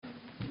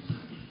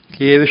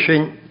Chéad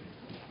sin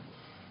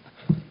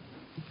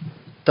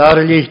dar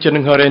líchtyn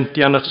yng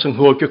Nghorintianach sy'n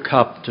hwgw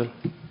capdol.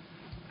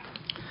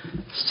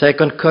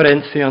 2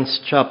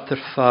 Corinthians chapter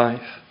 5.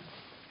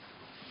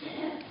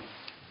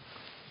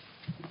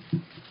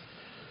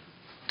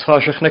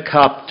 Tosach na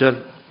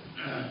capdol.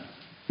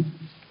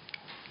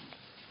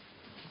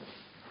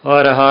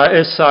 O'r ha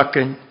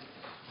isacyn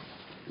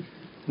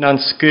na'n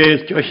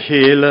sgwylt o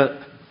hele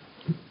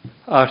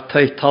ar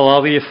tai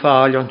talafi y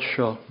ffalion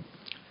sio.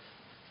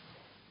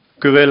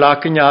 Gwyl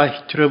ac yn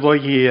iaith trwy fo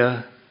ie.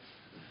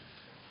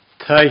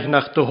 Taich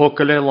nach dy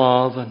hwgl e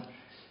lafen.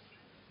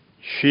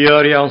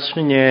 Siar iawn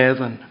sy'n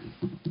nefn.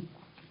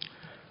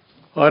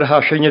 O'r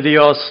hasyn i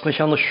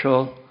ddiosnach an y sio.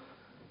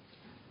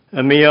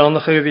 Y mi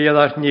anach y fydd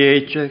ar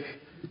niedig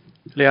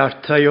le ar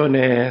tai o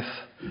nef.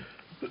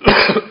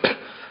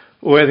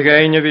 Oedd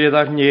gain y fydd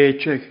ar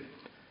niedig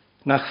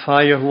nach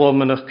ffai o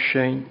lomanach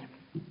sy'n.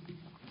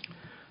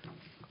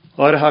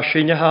 O'r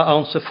hasyn i ha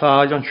awn sy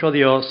ffal o'n sio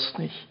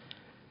ddiosnach.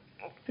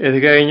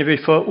 Oedd gain y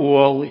fydd fo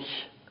uolich.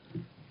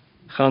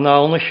 Chan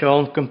awn y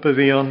siôn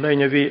gymbyfion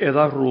lein y fi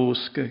edda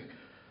rwsgag,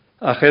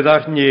 ach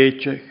edda'r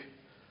niedig,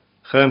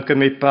 chym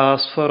gym ei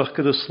bas fforach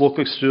gyda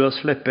slwgag sŵas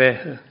le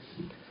behe.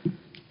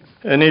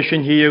 Yn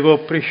eisiau hi ag o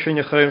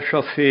brisyn y chym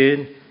sio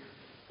ffyn,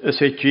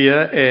 ys e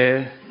gia y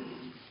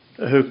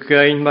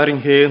hwgain mar yng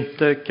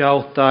nghynta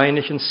gael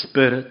dain eich yn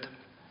spirit.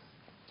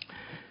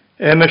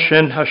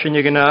 Sy'n hasyn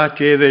i gyna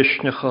jef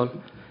eisnachol,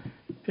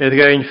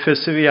 gain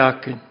ffys y fi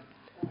acyn,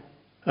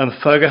 am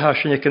ffag y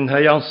hasyn i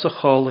gynhau awn sy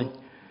cholyn,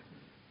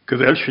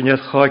 Gyfel sy'n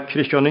eith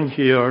chocris o'n yn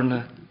hirna.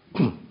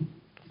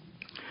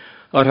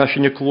 Ar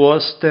hasyn y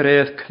glwys dyr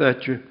eith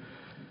credju,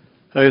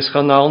 agos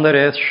chanal nyr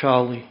eith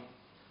siali.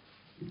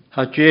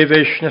 Ha jef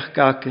eisnach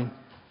gacyn,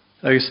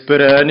 agos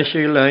byrynach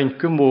i lein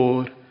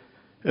gymwr,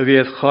 y fi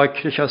eith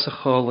chocris as y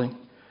cholyn,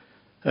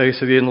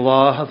 agos y fi yn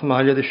lahad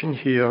maliad ys yn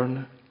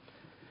hirna.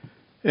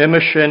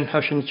 Sy'n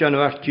hasyn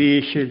janwar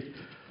dichil,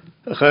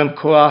 ach am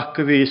coach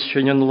gyfys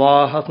sy'n yn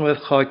lahad nhw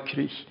eith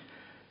chocris,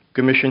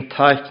 gymys yn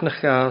taith na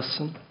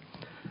chasyn.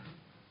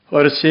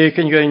 O'r seg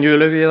yn gyn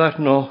ywle fydd ar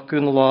noch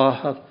gyn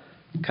lahad,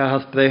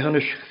 cael brechan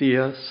ys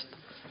chdiast.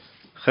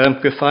 Chym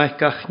gyffaith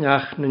gach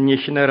niach na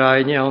nich yn yr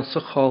aini awn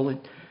sy'n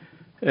cholyn,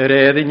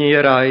 eddi ni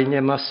yr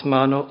aini mas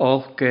man o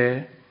olge.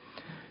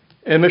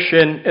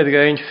 Sy'n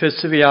gain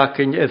ffys y fi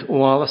acyn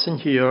ualas yn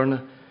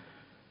hirna,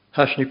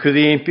 has ni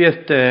cwyddi'n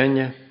bydd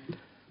dyn,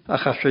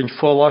 a has ni'n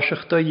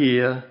ffolasach da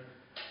ie,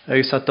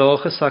 agos a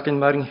dochas acyn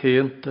mar yng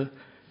nghynta,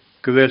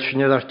 gyfel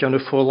sy'n ar jan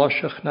y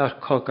ffolasach na'r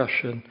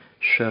cogasyn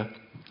sy'n.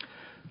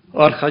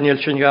 O'r chanel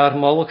sy'n gair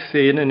molwg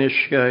ffyn yn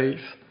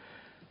isgaif,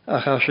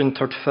 ach a sy'n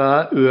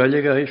tortfa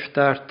ualig aif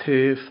dar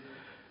tyf,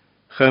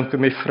 chym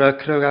gym ei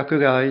ffrygryw ac o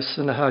gais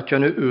yn y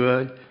hadjan y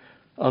ual,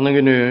 an yng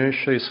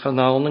ngynwys oes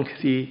chanal yn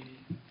chdi.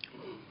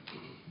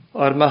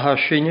 O'r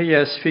mahasyn i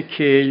esfi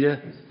ceile,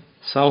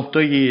 sant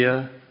o ie,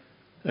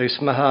 oes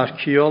mahar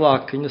ciol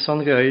acyn ys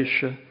an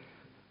gaisio,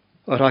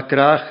 o'r ha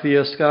grach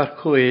ddias gair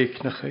cweg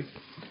na chi,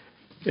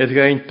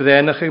 gain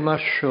brenach ag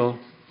mar sio,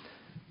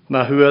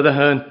 Ma hwyd y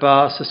hyn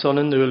bas ys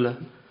o'n yn nŵle,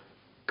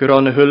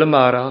 gron y hwyle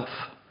maraf.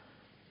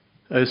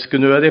 Ys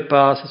gynwyd y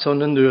bas ys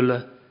o'n yn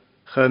nŵle,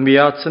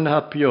 chymiad sy'n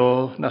ha bio,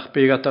 nach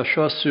byg at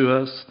asio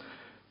sŵas,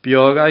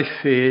 biog a'i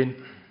ffyn,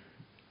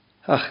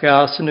 ach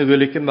gas yn y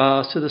gwylig y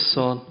mas ydy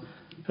son,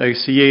 ag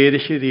sy'n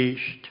eidrych i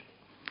ddysg.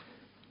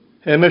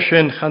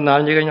 Sy'n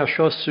chananig yn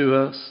asio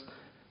sŵas,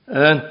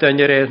 yn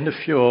dyn yr eith na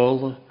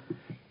ffiol,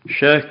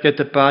 sy'n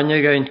gyda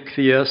banig ein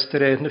criast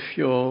yr eith na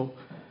ffiol,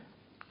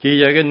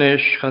 Gyag yn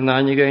ys,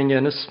 chananig ein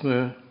yn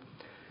ysmw.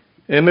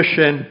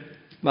 Sy'n,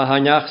 mae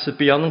haniach sy'n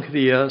bian yn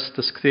cddias,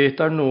 dys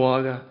cddiad ar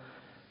nwaga,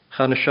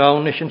 chan y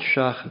siawn eich yn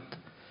siachad.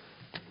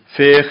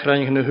 Fech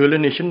rhaid yn y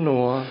hwlen eich yn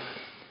nwa,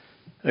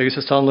 agos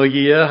y san o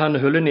ie han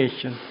y hwlen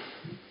eich yn.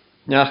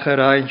 Niach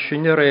yr ein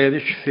sy'n yr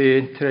edrych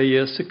ffyn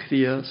treias y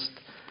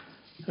cddiast,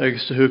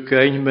 agos y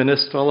hwgain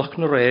ministralach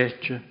na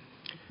reitio.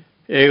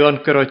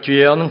 Egon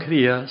gyrodian yn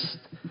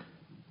cddiast,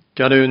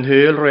 gan yw'n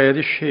hyl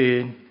redrych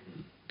hyn,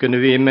 Gyn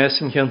fi mes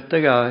yn hynt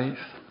ag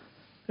aif,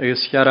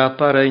 agos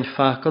chiarapar ein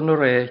ffacon o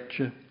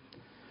reitio.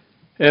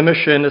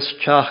 Sy'n ys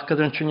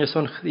tiachgad yn sy'n ys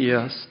o'n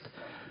chdiast,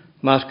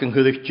 mas gyn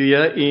hwydych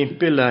dia un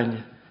bilan,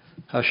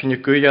 a sy'n y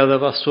gwyad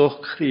af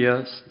asoch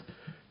chdiast,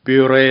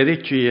 byw reddi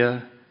dia,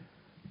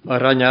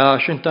 a ranya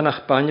sy'n dan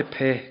ach ban y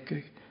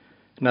pegig,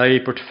 na i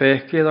bod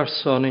fegid ar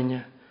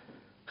soninja,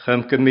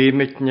 chym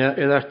gymimid nia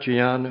edar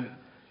dianw,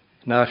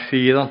 na'r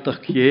ffydd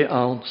antach cie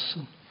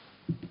awnsan.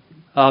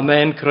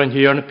 Amen, cron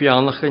hier yn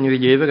bianach yn yw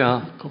iefeg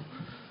acol.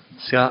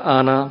 Sia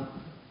anam,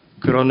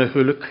 cron y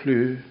hwyl y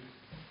clw.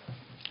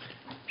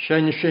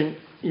 Sy'n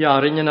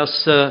iarin yn as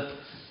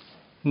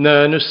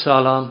nyn y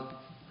salam,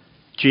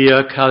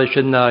 gia cael eich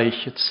yn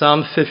naich.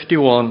 Psalm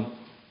 51.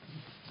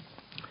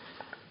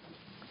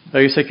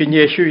 Agos ac yn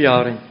iesiw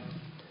iarin.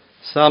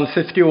 Psalm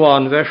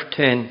 51, vers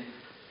 10.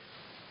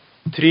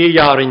 3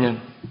 iarin yn.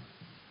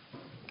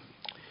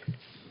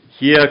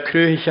 Gia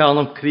crwych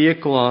anam cri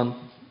glan,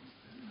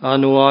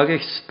 an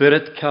oagich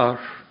spirit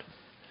karst.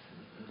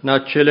 na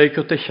chile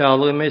go te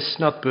chalw mes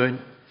na byn,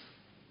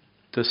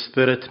 the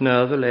spirit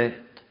na the leid.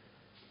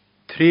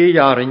 3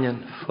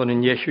 jaringen van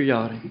een Jesu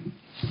jaring.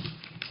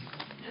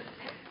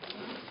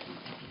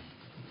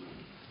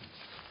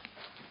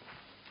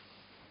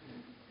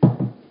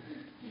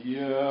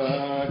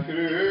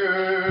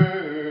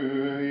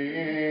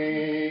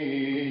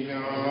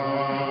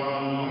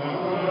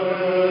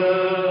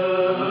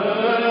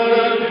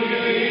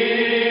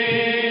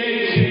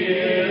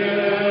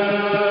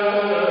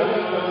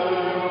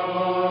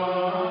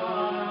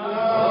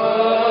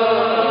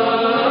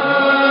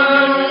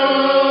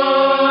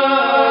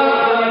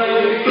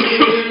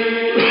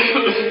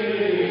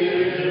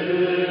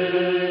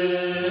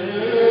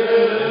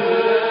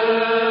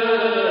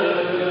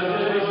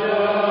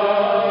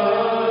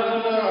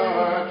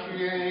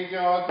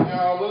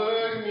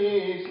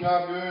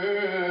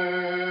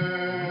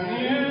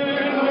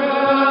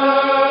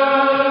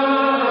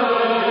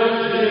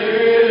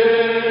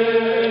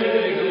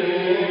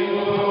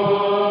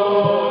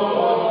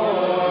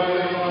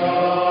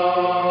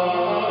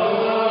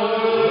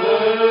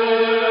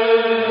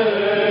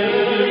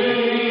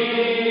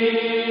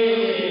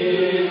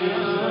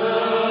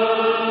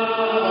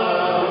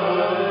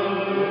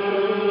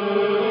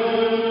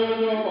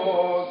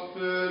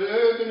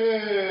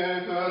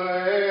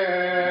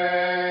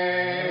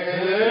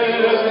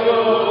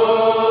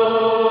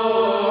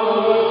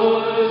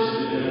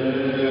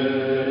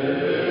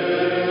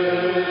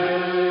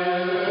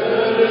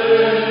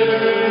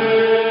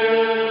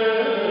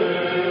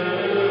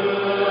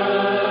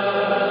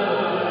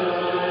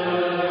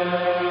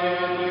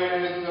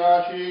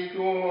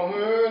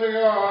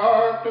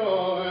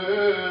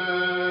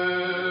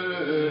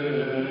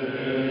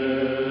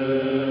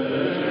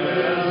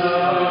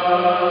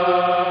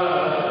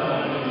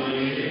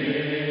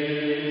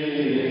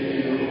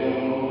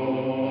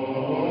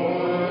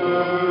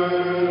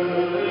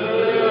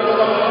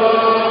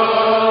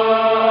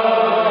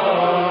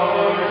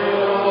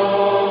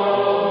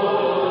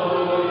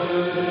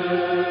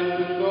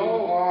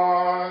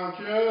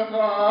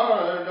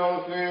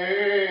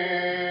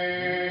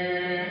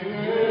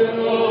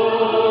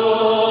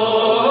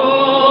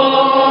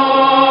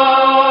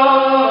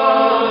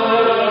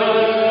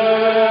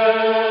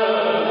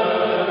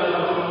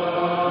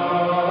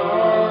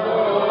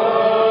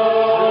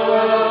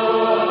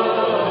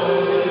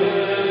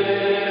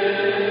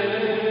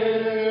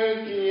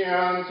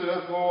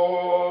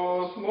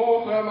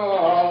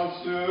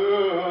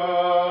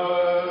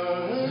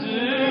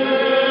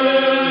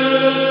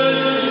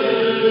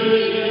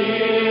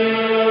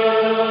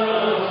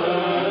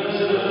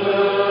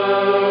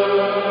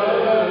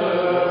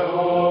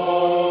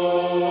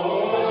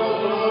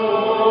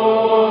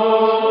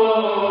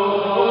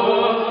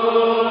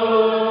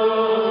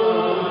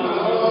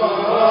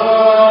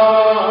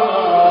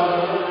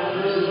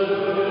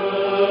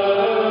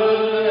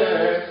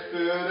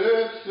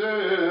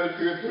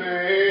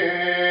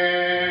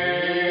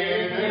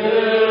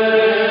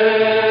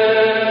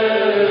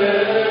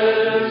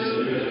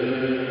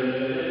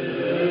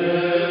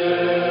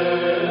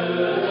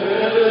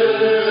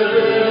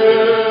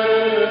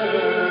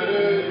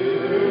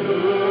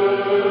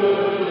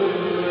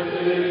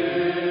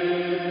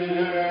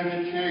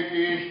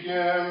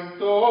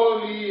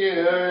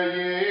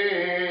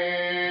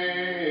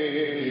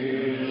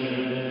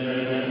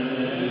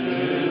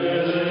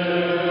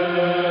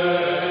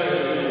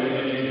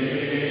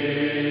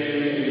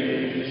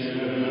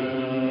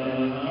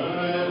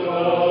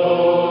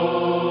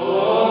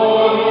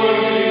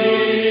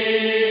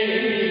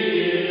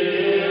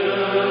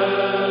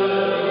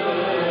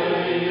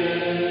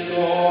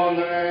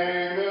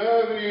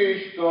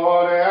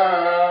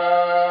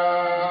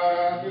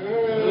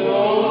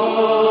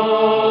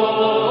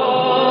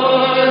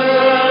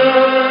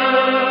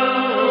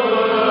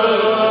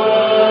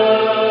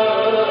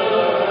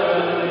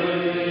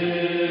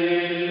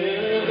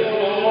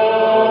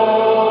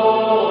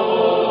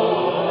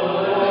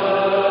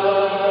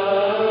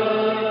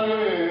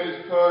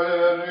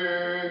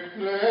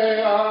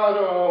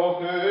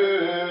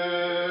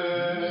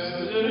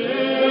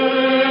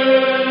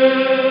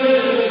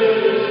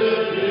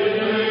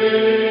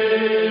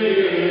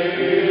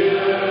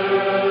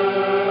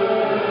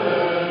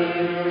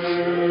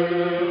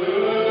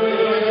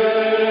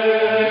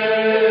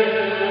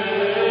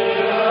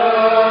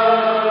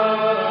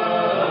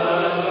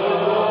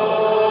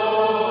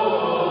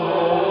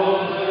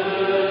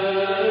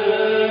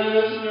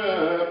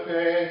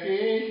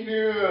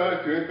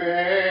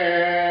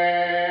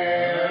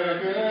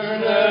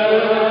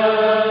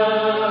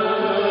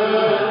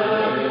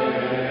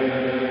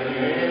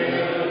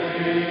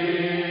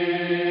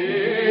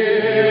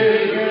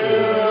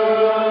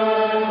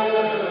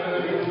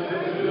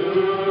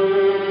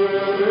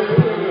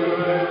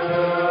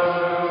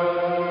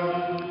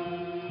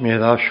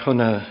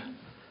 Ashchana,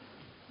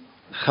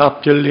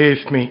 chapte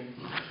leef me.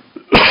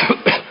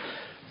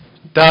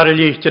 Daar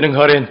ligt in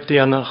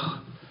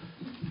Corinthianach.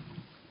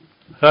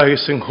 Hij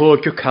is een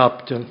hoge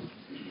kaptel.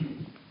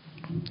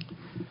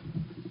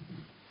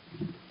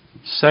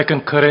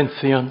 2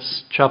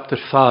 Corinthians chapter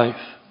 5.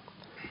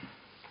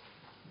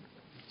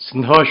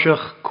 Sy'n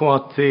hosioch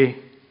cwati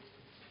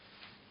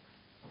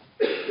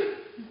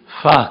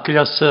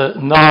ffaclias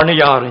narn y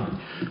iarin.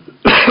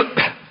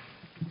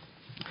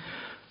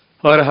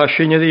 Ar a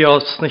hasyn iddi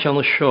osnach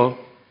an y sio.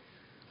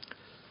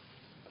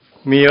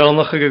 Mi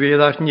onach y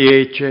gyfydd ar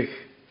nieidrych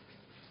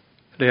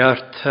le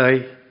ar tai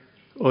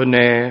o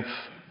nef.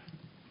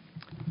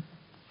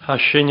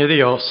 Hasyn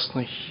iddi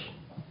osnach.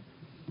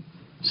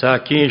 Sa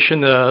gys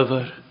yn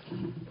yfyr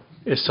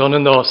is on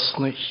yn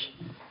osnach.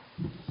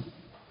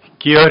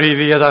 Gyr I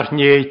fydd ar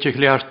nieidrych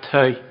le ar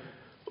tai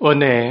o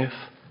nef.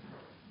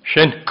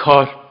 Sy'n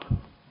corp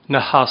na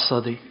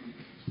hasadi.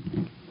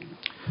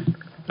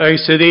 Ag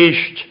sydd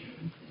eist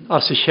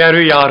as y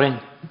cherw iarin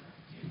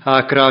ha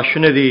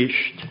grasyn y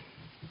ddist.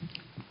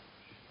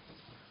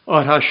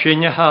 O'r ha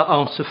sy'n ha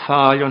ans y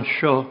ffalion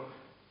sio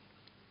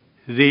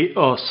ddi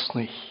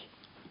osnach.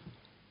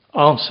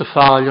 Ans y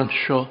ffalion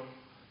sio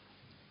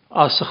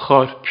as y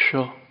chorp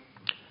sio.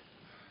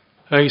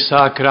 Ag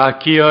sa gra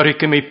giorig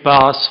ym I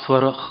bas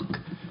ffyrach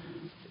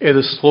idd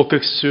y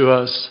slwgach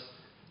sŵas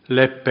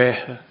le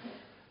behe.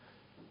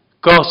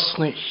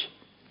 Gosnach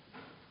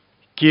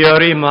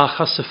giori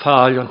mach as y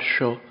ffalion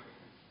sio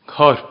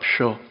chorp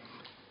sio.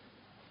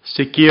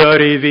 Sy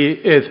giori fi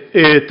idd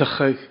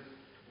ydachag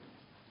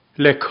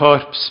le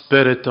corp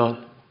spiritol,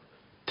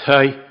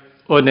 tai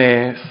o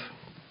nef.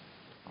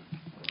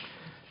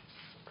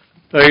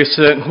 Ys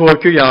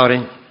nghwrgw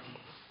iarin,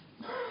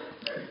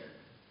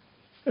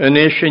 yn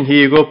eich yn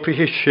higo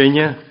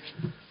prihysinia,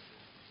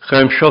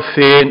 chym sio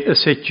ffein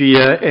ys e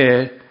gia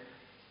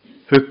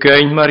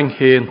hygain mar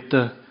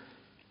ynghenta,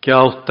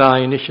 gael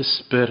dain eich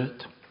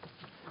ysbryd.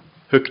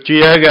 Hyg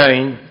gia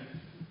gain,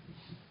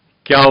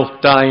 gael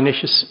dain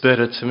eich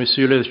ysbryd, sy'n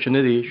myswylydd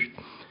sy'n ydych.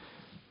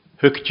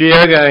 Hyg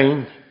gia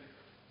gain,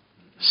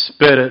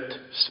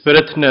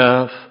 spirit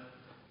nerf.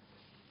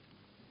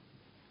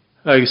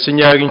 Ag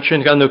sy'n iagyn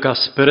sy'n gan nhw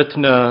spirit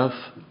nerf.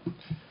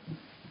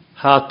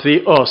 Had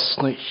fi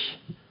osnach.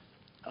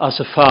 As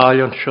y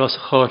ffalion sio, as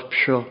y chorp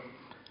sio.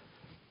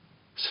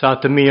 Sa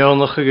dy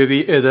mionach ag fi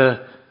iddo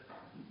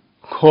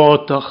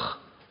codach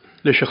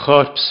lys y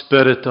chorp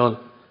spiritol.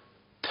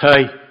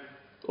 Tai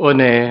o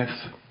nef.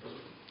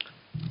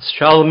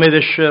 Sial mydd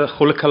eisiau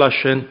chwle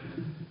calasyn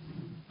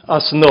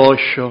as no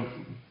sio.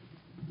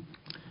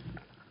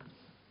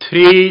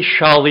 Tri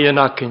siali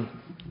yn acyn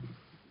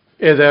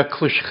iddo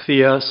clwysg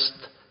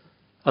ddiast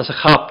as y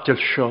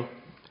chapdil sio.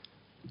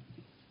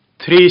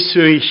 Tri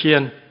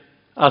swychyn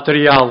at yr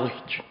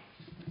ialwyd.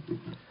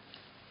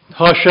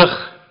 Hosiach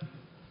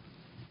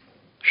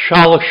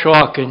sialach sio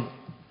acyn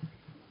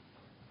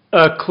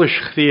y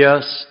clwysg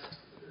ddiast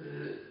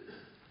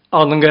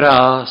an yn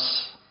gras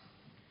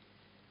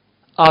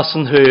as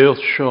yn hyl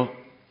sio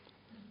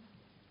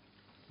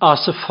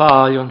as y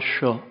ffalion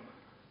sio.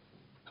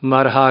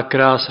 Mar ha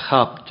gras y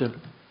chapdil.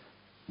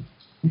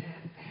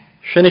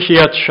 Sy'n eich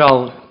iad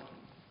sial.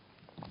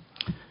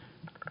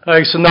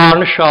 Ag sy'n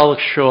arn y sial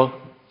sio.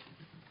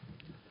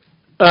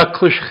 Y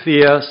clwysg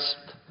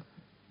ddiast.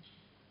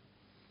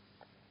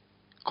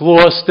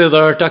 Glwys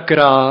dyddard a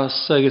gras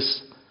agos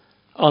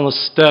an y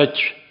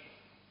styd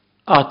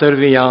adar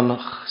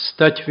fianach.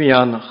 Styd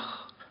fianach.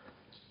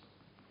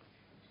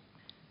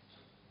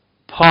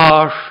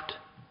 Part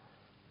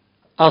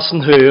as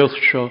yn hyl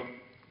sio.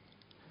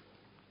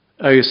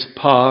 Agos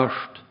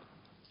part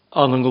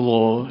an yn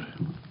glor.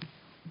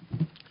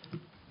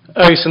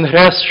 Agos yn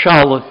hres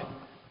sialag,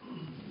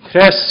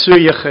 hres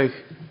swyachag,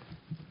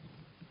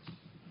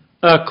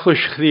 y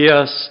clwysg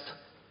ddiast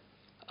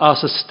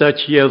as y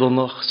styd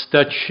ieddonach,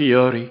 styd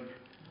siori.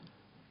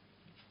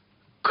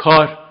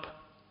 Corp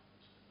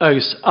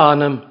agos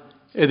anam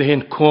iddo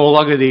hyn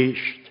cwlag y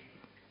ddysg.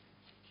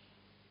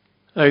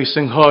 Agos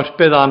yn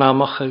nghorpedd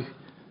anamachag,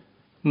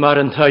 mar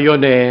yn tai o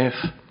nef.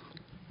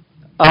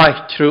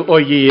 Aitrw o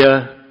ia,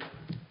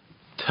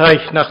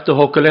 taich nach dy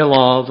hogl e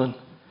laddyn,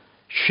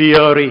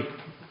 siori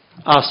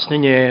as na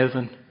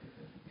nefyn.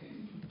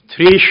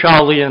 Tri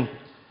sialian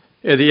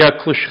iddi a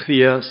clwysg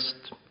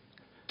ddiast.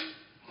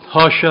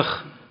 Hosiach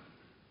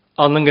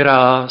an yn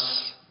gras,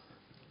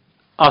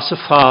 as y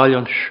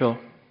ffalion sio.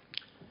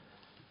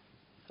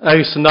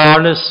 Eis yn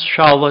arnys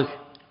sialag,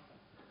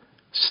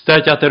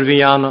 styd at yr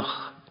fianach,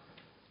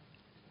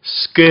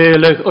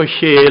 sgelig o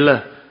chele,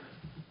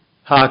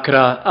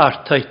 hagra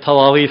artai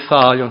talawi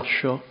ffalion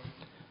sio.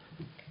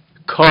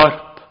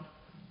 Corp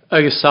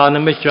agos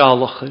anam e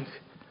jalachig.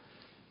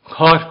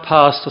 Corp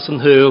past as yn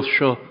hyl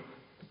sio.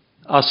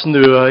 As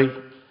nwy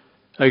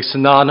agos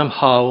yn anam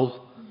hawl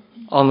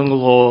an yn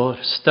glor.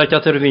 Styd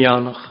at yr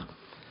fianach.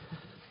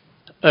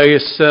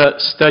 Agos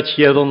styd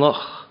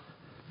ieddonach.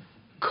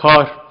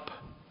 Corp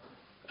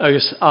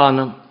agos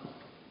anam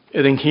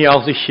idd yng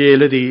nghial dy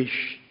chele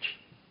ddysg.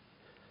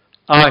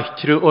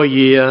 Aitrw o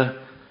ia.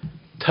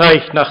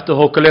 Taich nach dy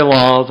hogl e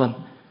laddyn,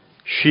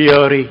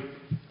 siori,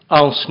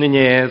 ans na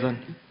nefyn.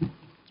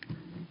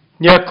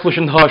 Niaclwys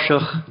yn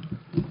hosiach,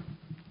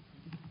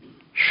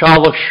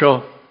 sialach sio,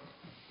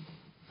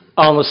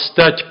 an y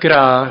styd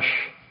gras,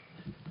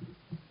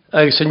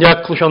 Agus yn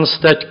iaclwys o'n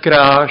styd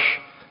gras,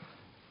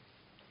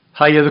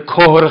 hai ydd y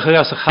cwrch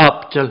as y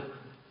chapdil,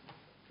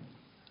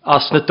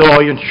 as na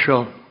doi yn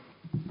sio.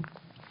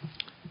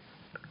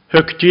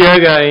 Hwg di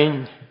ag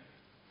ein,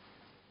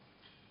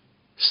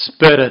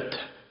 spirit,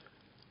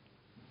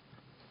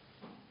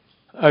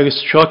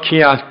 agus sio ci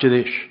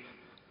altydys.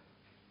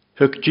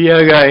 Hwg di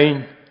ag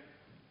ein,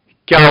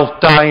 gael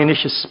dain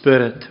eich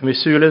spirit, mi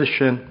sŵlydd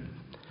sy'n.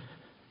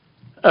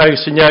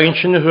 Agus yn iagyn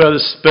sy'n hwyd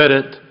y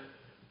spirit,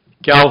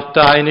 gael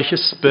dain eich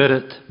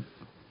spirit,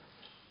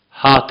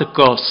 hat y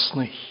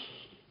gosnich.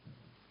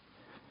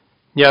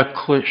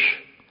 Niaclwys,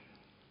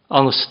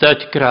 an y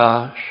styd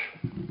gras.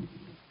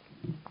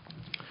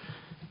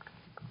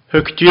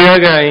 Hwg di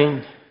ag ein,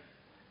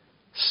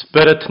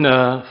 spirit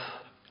naf,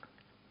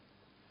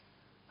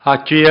 ha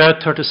dia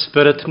tar dy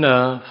spirit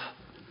naf,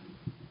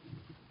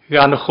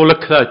 gan y chwle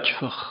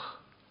cradfach.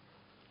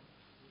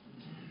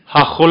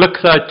 Ha chwle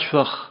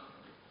cradfach,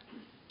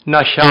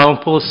 na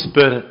siampl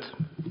spirit.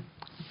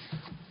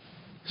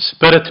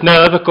 Spirit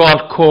naf y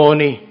gwael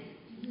coni,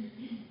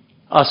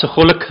 as y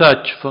chwle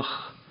cradfach.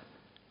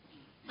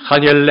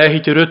 Chan je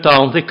lehi dy rwyd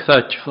awn di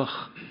cradfach,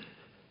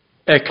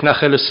 ec na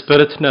chael y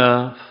spirit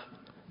naf.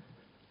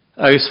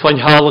 Agus fan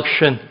halach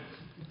sin,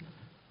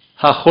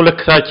 ha chwle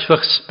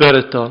cradfach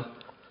spiritol.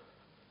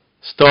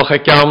 Stoch e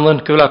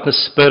gamlan gyflad na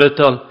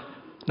spiritol,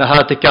 na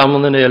had e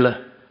gamlan yn ele.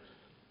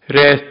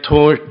 Reit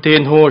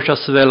dyn hwrs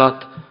as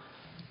velad,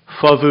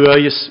 fa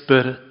fwy y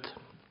spirit.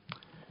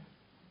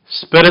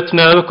 Spirit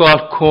nef y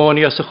gwael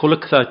coni as y chwle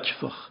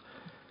cradfach.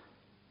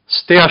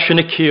 Steas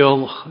yn y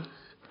ciolach.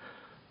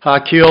 Ha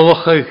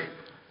ciolach ag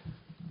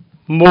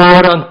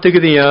môr antig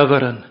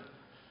ddiafaran.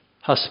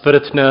 Ha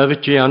spirit nef y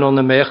gian o'n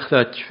y mech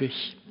ddadfych.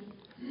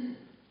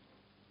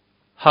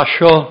 Ha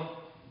sio,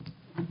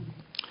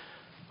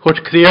 hwyd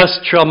crias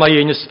tro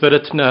mae un y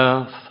spirit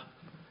nef.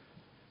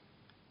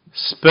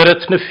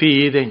 Spirit na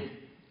ffydding.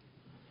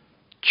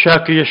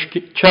 Tjag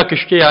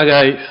ysgi ag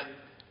aif.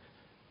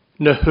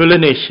 Na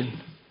hwlen eichin.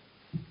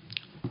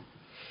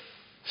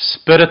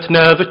 Spirit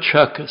nef y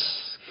tjagas.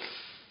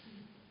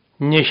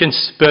 Nichin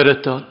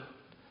spiritol.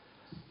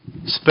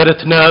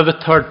 Spirit nef y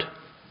tord.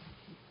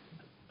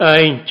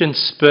 Eintjen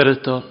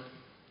spiritol.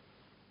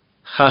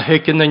 Cha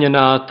higgin yn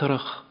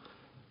adrach.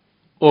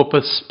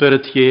 Opad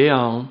spirit je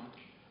awn.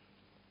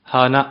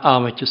 Ha na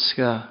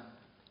amatysga.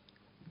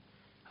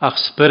 Ach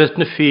spirit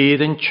na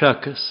ffydd yn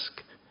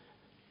tjagasg.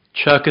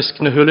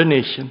 Tjagasg na hwlen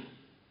eichin.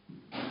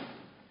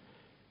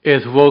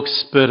 Eddwog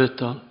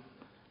spiritol.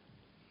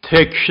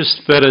 Tegsy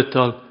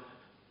spiritol.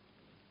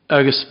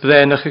 Agus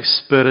brenach ag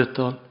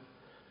spiritol.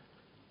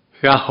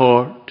 Ga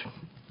hord.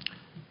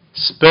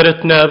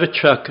 Spirit nef y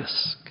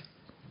tjagasg.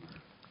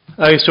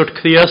 Agus o'r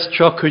crias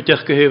tro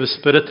cwydach gyhef y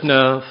spirit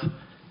nef.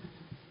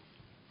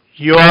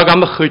 Iog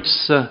am y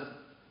chwydsa.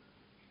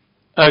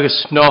 Agus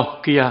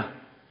nogia.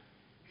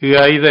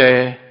 Gai dde.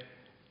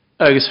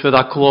 Agus fydd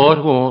a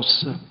glor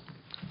hwsa.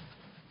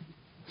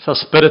 Sa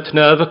spirit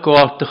nef y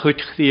gwalt y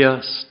chwyd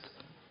chdiast.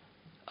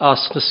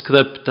 As na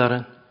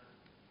sgriptaren.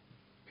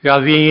 Ga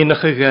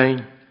fianach y gain.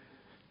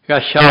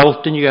 Ga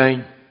sialt yn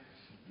gain.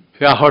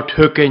 Ga hort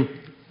hwgyn.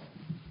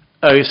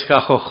 Agus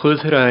ga cho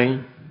chwyd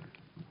rhain.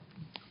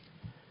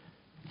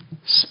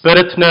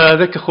 Spirit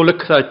nef y chwle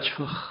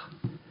cradfach.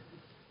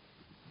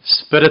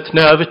 Spirit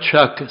nef y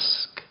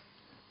tjagasg.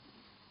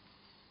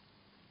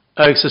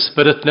 Agus y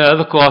spirit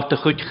nef y gwalt y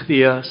chwyd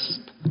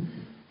chdiast.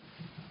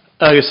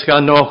 Agus ga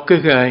noch y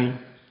gain.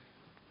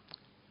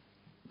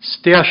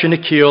 Steas yn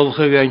y ciolch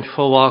y gain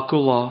ffolac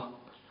o la.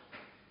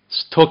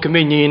 Stog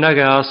mi nyn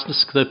ag as na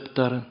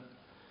sgriptaren.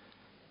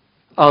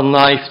 Al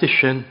naif dy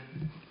sin.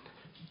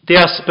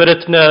 Dia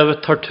spirit nef y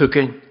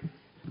tortugyn.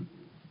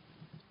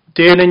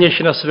 Dyn yn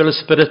eisiau as fel y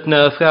spirit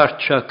nef y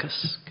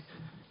artjagasg.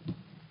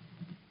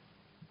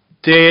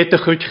 Dyd y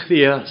chwyd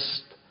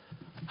chdiast.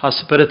 Ha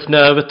spirit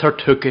nef y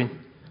tortugyn.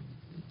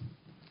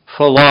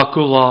 Ffolac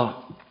o la.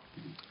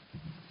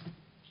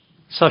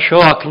 Sa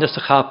sio ac yn ys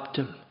y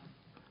chapdil.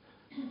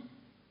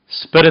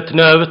 Spirit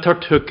nef y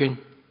tortugyn.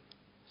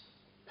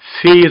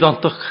 Fydd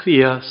ond o'ch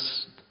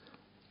chdiast.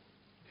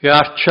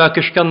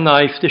 Gartjagas gan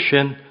naif dy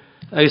sin.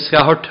 Eis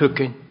ga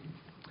hortugyn.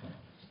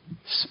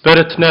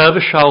 Spirit nef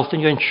y sialt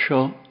yn gan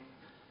sio.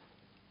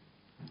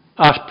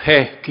 Ar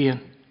pegien.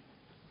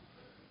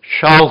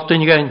 Sialt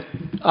yn gan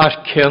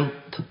ar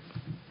cynt.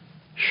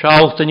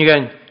 Sialt yn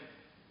gan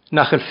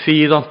nach yr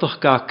ffydd ond o'ch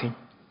gacyn.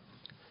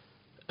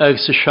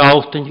 Eis y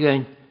sialt yn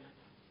gan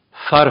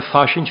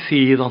farfas yn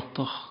ffydd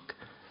ond o'ch.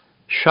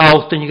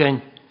 Sialt yn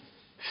gan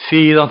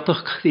ffydd ond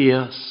o'ch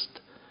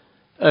chdiast.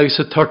 Eis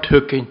y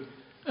tortugyn.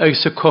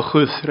 Eis y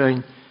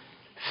cochwthrein.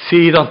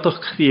 Ffydd ond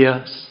o'ch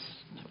chdiast.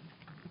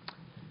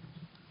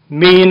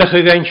 Mynach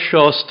y gain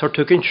sios,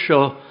 tortugyn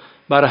sio,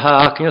 mae'r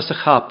hacyn as y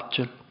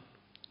chapdil.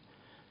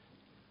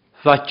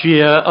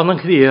 Fatia an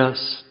yn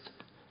chdiast.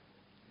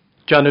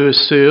 Jan yw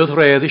sydd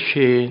redd i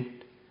sien.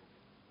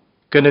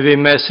 Gynna fi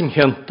mes yn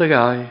hynt ag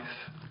aif.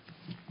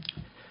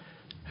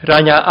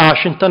 Rhaid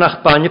asynt yn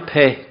ach ban y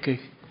pegig.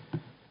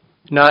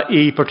 Na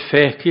i bod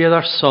fegid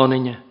ar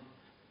soninja.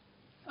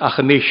 ach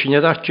y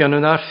misynedd ar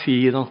djanwn ar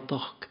ffydd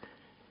antach,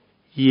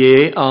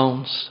 ie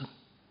aansen.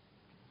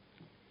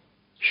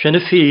 Sy'n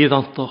y ffydd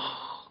antach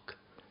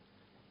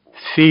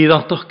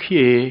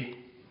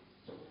cie,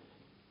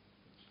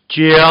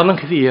 djan yn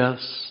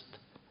cddiast,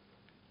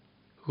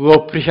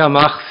 gwobrich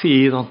amach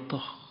ffydd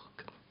antach,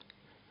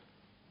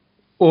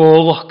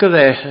 olach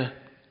gyddehe,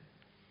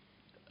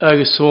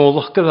 agos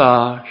olach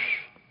gyddaas,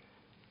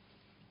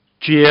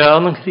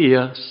 djan yn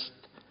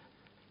cddiast,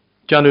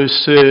 djan yw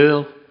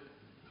syl,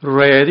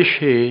 red i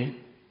sien,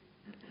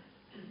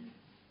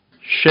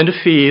 sy'n y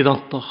ffydd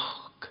antach,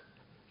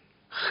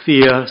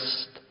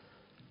 cddiast,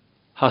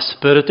 ha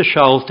spirit y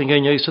sialting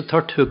yn eis y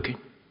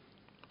tartugin.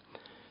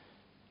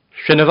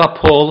 Sy'n y fa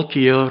Paul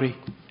Giori,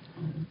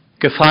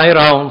 gyffair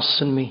awns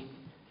yn mi,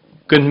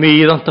 gyn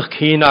mydd antach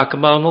cyn ag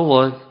yma'n o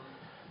loedd,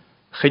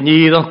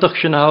 chynnydd antach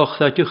sy'n hawch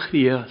ddad yw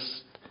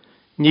chdiast,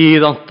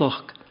 nydd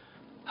antach,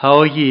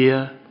 haw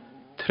ie,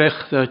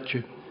 trech ddad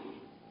yw.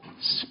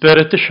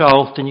 Spirit y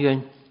sialting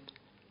yn,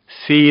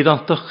 ffydd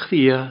antach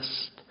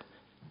chdiast,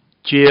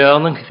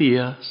 dian yn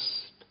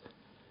chdiast,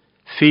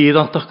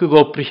 ffydd antach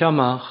gygobrich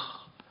amach,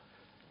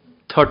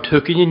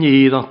 tartugin yn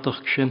nydd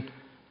antach sy'n,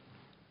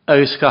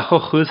 Eus gach o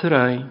chwyd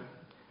rhain,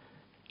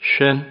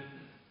 sy'n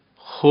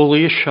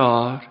chwli y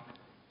siar,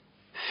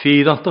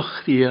 ffydd antach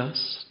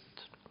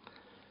chdiast.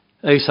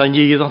 Eus a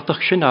nydd antach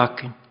sy'n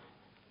acyn,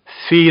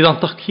 ffydd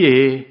antach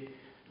cie,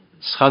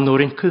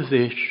 schanwrin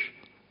cyddys,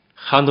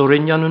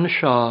 chanwrin yan yn y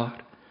siar.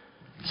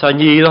 Sa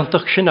nydd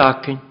antach sy'n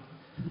acyn,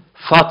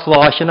 ffat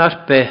lach yn ar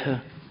behe,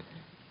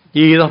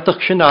 nydd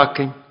antach sy'n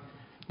acyn,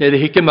 nid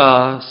y hig y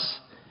mas,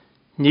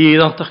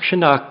 nydd antach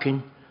sy'n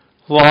acyn,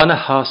 lan y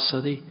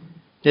hasadi,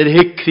 nid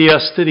hig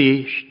cdiast yr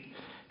eist,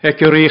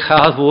 ec yr eich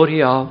addwr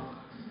iawn,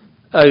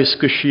 eus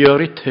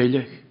gysior i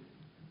tylich.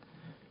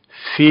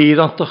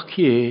 Ffydd antach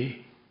cie,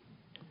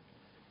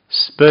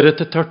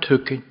 spirit y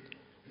tartugin,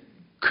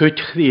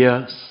 cwt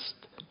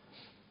chdiast,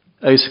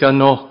 eus ga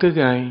noch y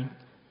gain,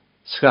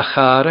 sga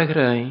char ag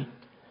rain,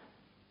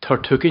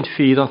 tartugin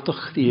ffydd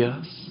antach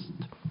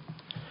chdiast.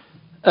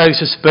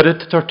 Eus y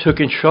spirit y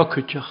tartugin sio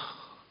cwtach,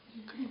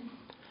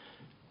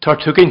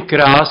 tartugin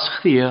gras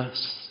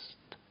chdiast,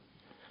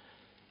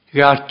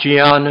 Ga'r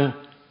dianw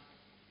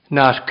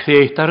na'r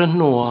creit ar y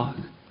noag,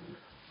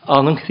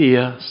 an yn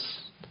chdiast.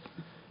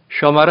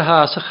 Sio mar y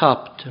has y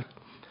chapter,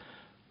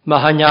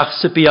 ma hanyach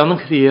sy bi an yn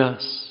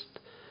chdiast.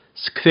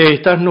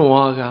 Screit ar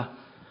noag a,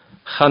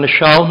 chan y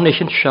siawl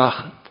nich yn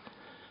siachad,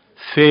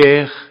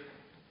 fech,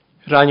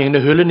 rhan yng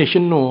Nghyhwyl nich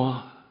yn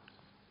noag.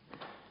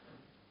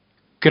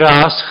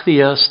 Gras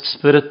chdiast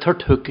spirit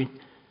tartugin,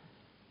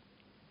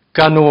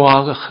 gan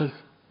noag ach,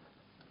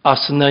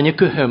 as yn yna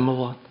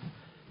gyhymlan.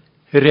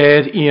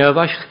 Redd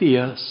iafach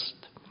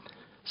chdiast,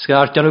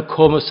 sgart gan y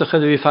comasach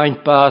ydw i ffaint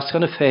bas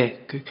gan y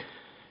ffeg,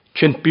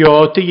 chyn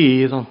biod y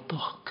iedd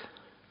antach,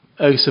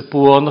 agos y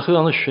bwonach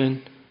gan y sy'n,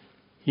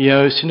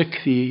 iaws yn y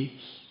cddi.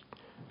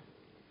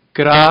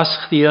 Gras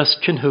chdiast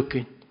chyn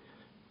hwgyn,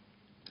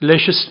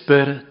 leis y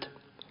spirit,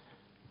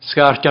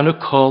 sgart gan y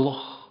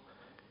colach,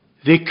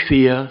 ddi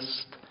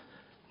cdiast,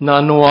 na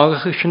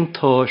noagach ys yn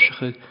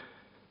tosach,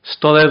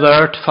 stod e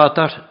ddart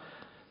fadar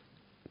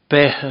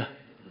behe,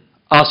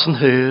 as yn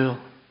hyl,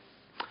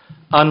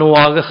 a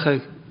noagach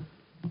ag,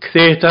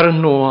 cdeit ar y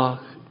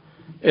noag,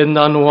 yn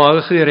na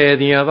noagach i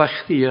reddi a fach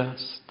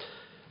ddiast,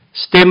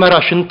 stem ar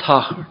as yn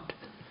tachart,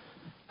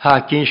 ha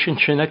gyn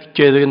sy'n ag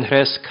dydig yn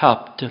hres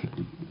captel,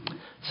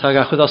 sag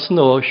achod as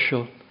yn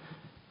osio,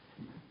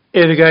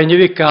 edd gain i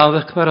fi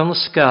gaddach mar an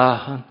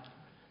ysgahan,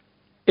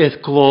 edd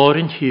glor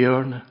yn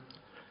hirna,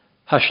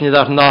 has nid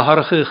ar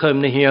naharach i'ch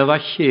ymni hi a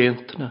fach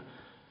chyntna,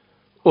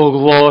 o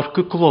glor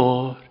gy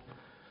glor,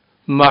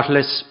 mar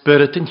le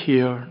spirit yn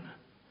hirn.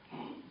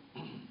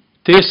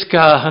 Dys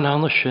gahan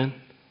an y sy'n,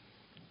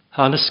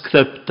 han y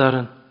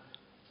sgryptaren,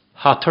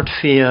 hatart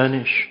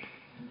fianish,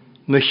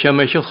 mysio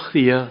mysio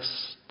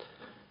chdiast,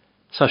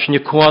 sa sy'n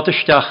y cwad y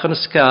stiach yn y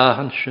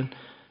sgahan sy'n,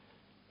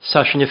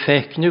 sa sy'n y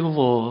ffecyn y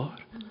glor,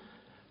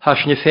 ha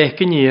sy'n y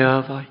ffecyn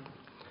iafai,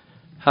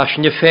 ha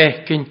sy'n y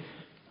ffecyn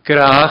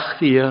grach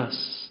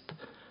chdiast,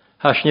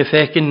 ha sy'n y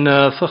ffecyn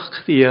nyfach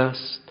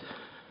chdiast,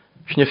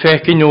 sy'n y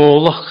ffecyn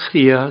olach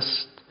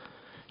chdiast,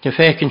 Nye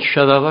fecyn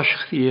siadafas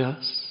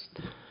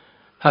chdiast,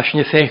 has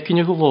nye fecyn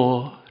y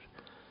glor,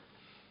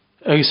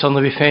 agos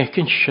anna fi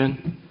fecyn sy'n,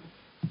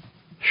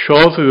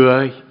 sio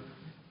fwy,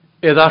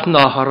 ar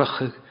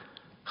naharach,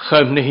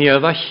 chymni hi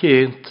adda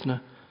chyntna,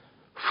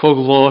 fo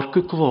glor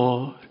gy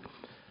glor,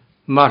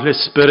 mar le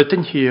spirit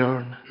yn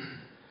hirn,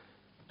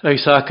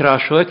 agos a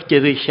grasio ag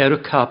dyddi cher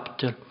o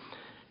captel,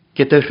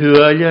 gyda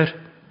rhywaier,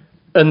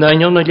 yn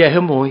anion y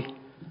lehe mwy,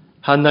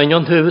 han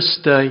anion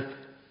hyfystau,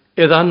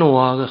 edda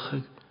noagach,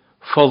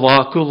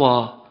 Ffolak o la,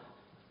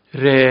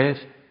 redd,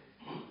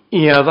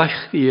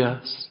 iafach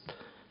ddiast,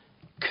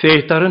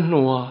 cret ar y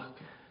noag,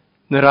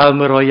 nyr al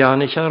myr o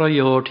ianich ar o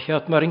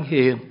iordhiad mar yng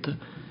Nghynta,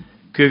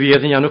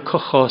 gyfiedd yn anw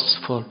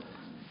cochosfol,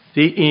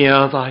 ddi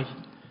iafai,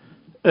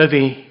 y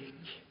fig,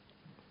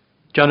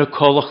 gan y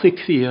colwch ddi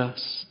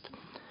cfiast,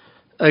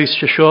 ys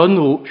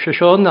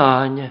sio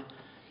nanya,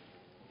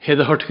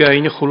 Hedd hort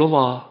gain chula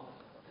lá.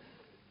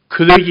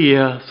 Cwydw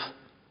iaf,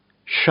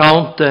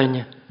 siawn dain,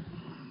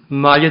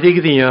 maiad i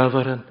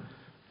gddiafaran,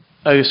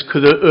 agos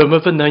cwydw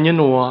fy nain yn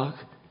oag,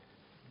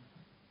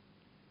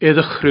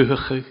 edrych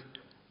chrwchig,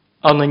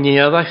 an y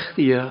niafach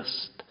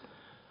ddiast,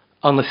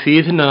 an y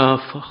ffydd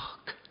nafach,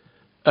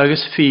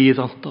 agos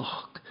ffydd antoch,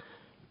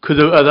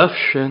 cwydw ydaf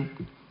sy'n,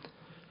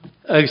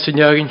 agos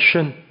yn iagyn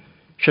sy'n,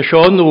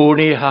 sio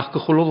nŵrni hach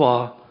gychwl o la,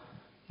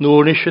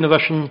 nŵrni sy'n y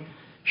fasyn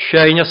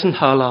siain as yn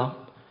halam,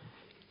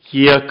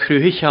 ia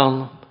crwhi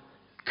llanam,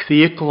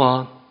 cdi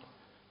glan,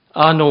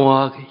 a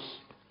noagich,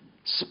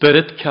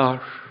 spirit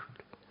carst,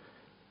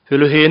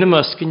 fyl o hen y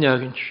mysgyn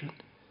iagyn sy'n,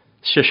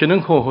 sy'n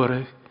yng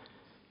nghoreg,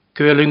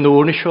 gyfel yng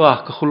nŵrni sio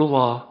ach gychwl o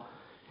la,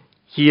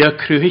 ia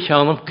crwhi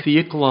llanam,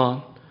 cdi glan,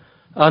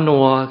 a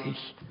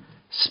noagich,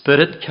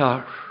 spirit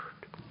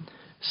carst,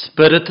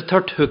 spirit y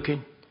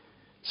tartwgyn,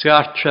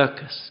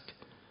 sgartsiagysg,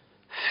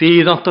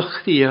 ffydd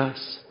antach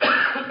ddiast,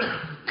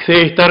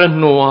 cfeid ar y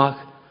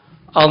noag,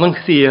 an yng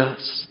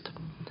ddiast,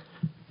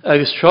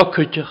 agos sio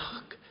cwydych,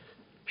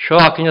 sio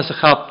acyn as y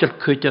chapdil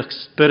cwydych,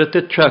 spirit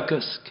y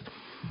tragysg,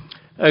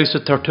 agos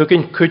y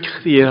tartwgyn cwydych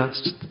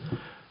ddiast,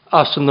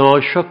 as y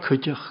noag sio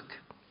cwydych.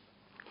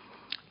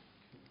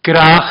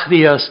 Grach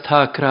ddiast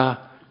ha gra,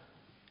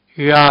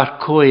 gar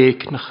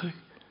coeg nach,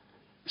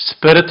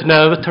 spirit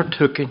nef y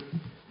tartwgyn,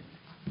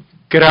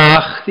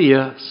 grach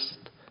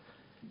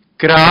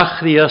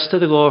ddiast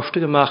ydy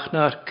gostig ymach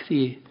na'r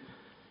cdi,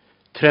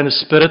 tren y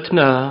spirit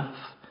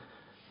nef,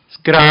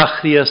 grach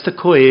ddiast y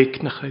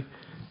coeg nach,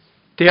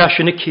 de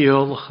asyn y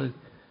ciolach,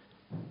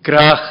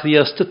 grach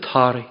ddiast y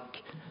tarig,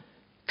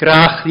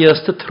 grach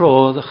ddiast y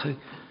troddach,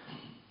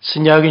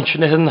 sy'n iagyn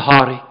sy'n hyn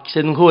harig,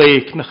 sy'n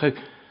coeg nach,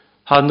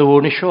 ha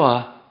nŵr ni sio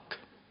ac,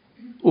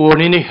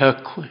 o'r ni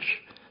hycwys,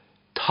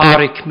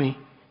 tarig mi,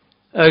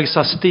 agos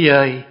as di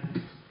ei,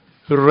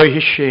 roi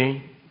hy sy'n,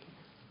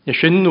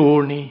 nes yn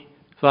nŵr ni,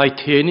 fai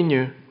ten i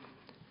niw,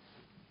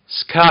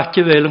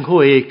 sgatio fel yn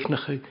coeg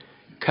nach,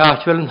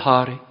 catio fel yn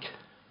harig,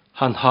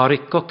 han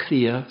harig go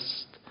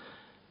cdiast,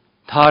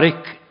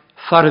 harig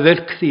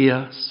farfel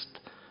cdiast,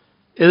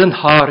 ydyn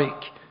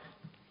harig,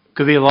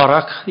 gyfi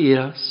larach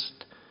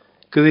cdiast,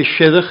 gyfi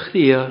syddach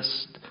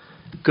cdiast,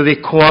 gyfi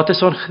cwadus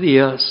o'n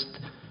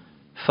cdiast,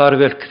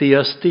 farfel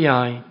cdiast di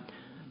ein,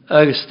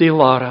 agos di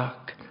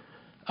larach,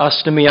 as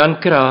na mi an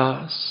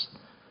gras,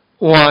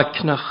 o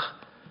acnach,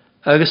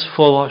 agos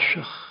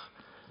ffolasach,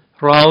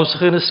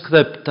 rawsach yn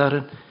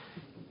ysgdybdaren,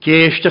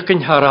 geistach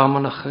yn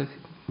haramanach,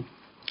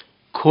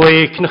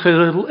 coeg nach y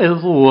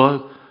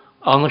lwag,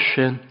 an y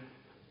sy'n,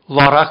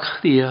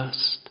 larach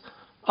ddiast,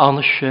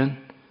 an y sy'n,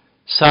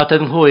 sad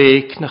yn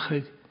coeg nach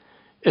y,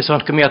 is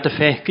o'n gymiad y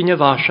ffegyn y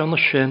fasio an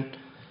y sy'n,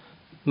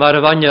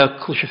 mae'r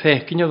fanyacl sy'n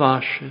ffegyn y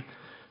fasio,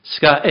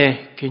 sga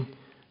egyn,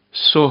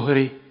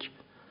 sohrig,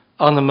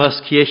 an y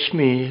mysg iech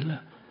mil,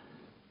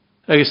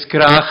 agos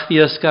grach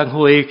ddiast gan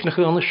coeg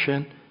nach y an y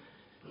sy'n,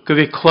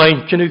 gyfi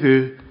claintyn y gw,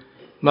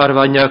 mae'r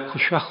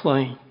fanyacl sy'n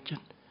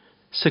chlaintyn,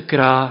 sy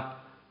gra,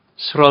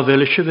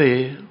 srofel eisiau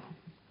fel.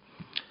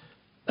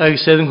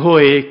 Agos edrych yn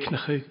hoeg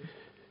nach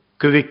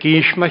gyfi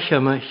gys ma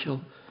chymachol,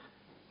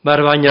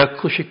 mae'r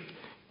fanyacl sy'n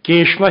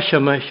gys ma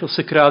chymachol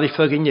sy'n gradd i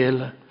ffag yn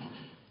iela,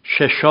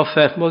 se sio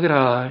ffeth mo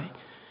grai,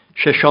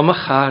 se sio ma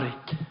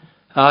charid,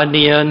 a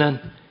nian yn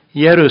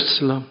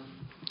Jerusalem,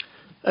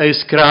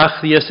 agos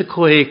grach ddias y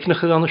coeg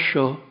nach gan y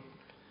sio,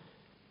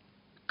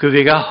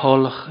 gyfi ga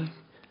holach,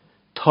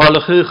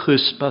 tolach y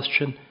chwsbad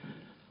sy'n,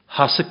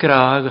 has y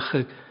graag ach,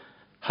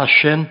 has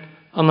sy'n,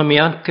 an y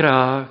mian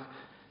graag,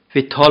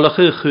 fi tolach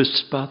y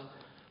chwsbad,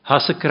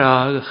 has y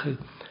graag ach.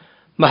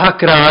 Ma ha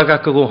graag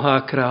ac o ha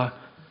graag,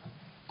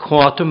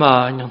 cwad y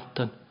maen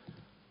antan,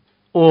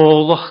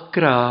 olach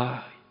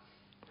graag,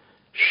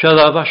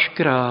 siadafas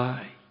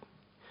graag,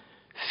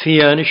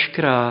 fianish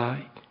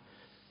graag,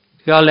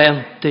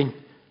 galentyn,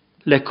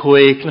 le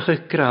coegnach y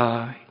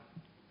graag.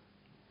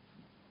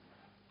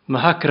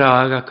 Ma ha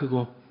graag ac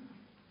o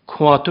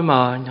cwad y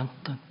maen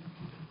antan.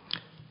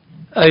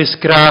 Ys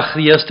grach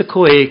ddiast y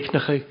coeg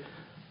nach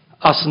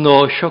as no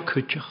sio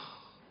cwydych.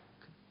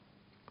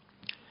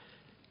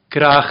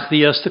 Grach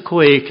ddiast y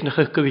coeg nach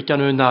gyfi dan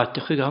nhw'n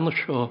nadych gan y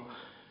sio.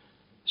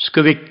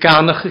 Sgyfi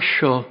ganach y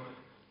sio.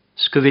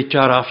 Sgyfi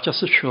jaraf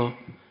jas y sio.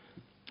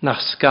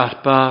 Nach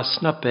sgarbas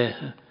na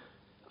behe.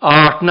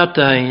 Art na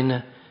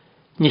dain.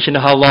 Nich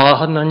yn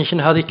halahan na nich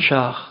yn haddi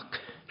tiach.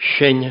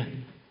 Sienye.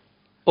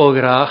 O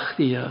grach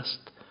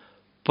ddiast.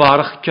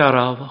 Barach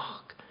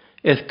jarafach.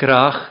 Edd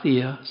grach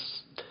ddiast.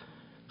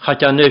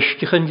 Chad an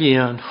ysgych yn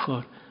lian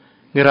ffwr,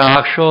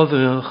 ngrach sio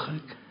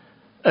ddwchig,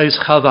 ys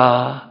chafa,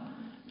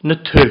 na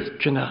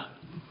tŵltyna.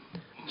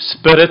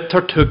 Spirit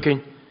tartwgyn,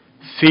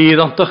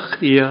 ffydd antach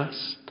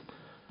ddiast,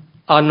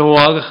 a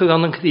noagach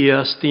gan yn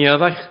ddiast,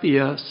 diafach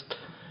ddiast,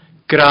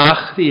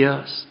 grach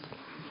ddiast,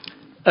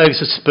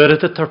 ys y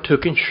spirit y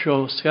tartwgyn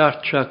sio,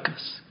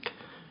 sgartsiagysg.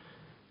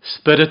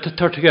 Spirit y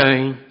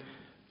tartwgyn,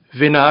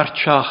 fy'n ar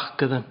tiach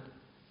gyda'n,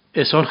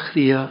 ys o'n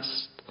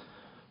ddiast,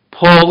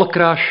 Paul y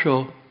grasio,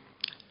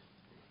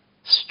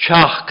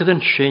 Schach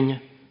gyda'n sy'n,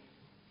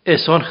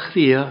 is on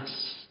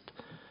chdiast,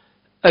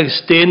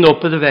 agus dyn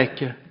op y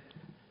ddfegio,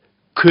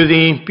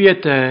 cwyddi'n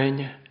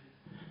biadain,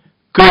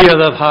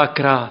 gwyad af ha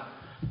gra,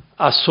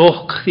 a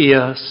soch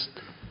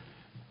chdiast,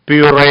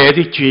 byw red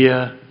I gia,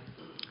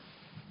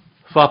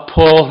 fa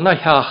Paul na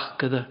hiach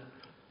gyda,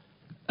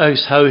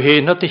 agus hau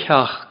hen at I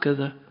hiach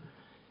gyda,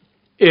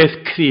 eith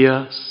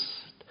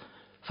chdiast,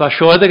 fa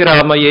sioedd y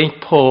gra mae ein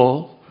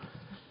Paul,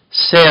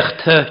 sech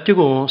tych dy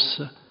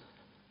gonsa,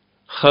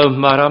 chym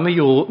mar am y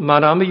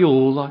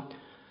iolan,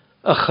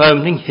 a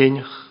chym ning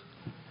hynch,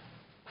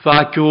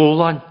 fa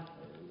giolan,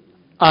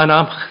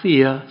 anam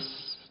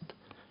chdiast,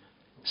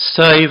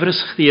 saifrys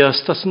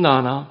chdiast as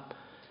nanam,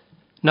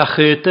 na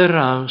chyd y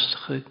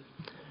rawnschyd,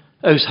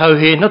 aus hau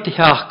hen at I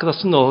hiach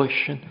gyda's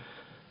noesyn,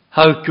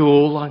 hau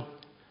giolan,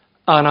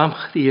 anam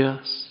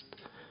chdiast,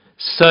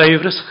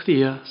 saifrys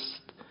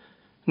chdiast,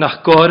 nach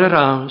gor y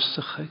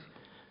rawnschyd,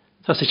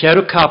 tas ich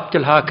erw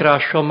capdil ha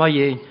grasio ma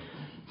ein,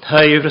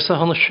 haifrys a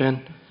honna sin,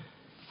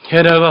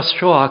 hynna was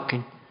sio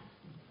agyn,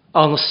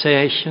 an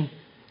seichen,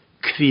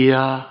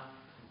 cdia,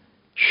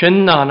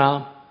 sin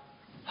nanam,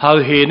 hau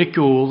hen y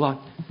giolan,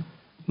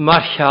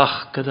 mar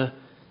hiach gyda,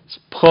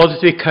 Podd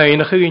fi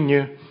cainach y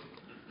gynnw,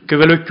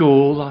 gyfel y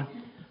gŵlan,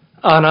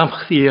 anam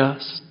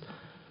chdiast,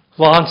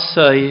 lan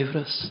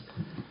saifrys,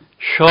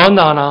 Sean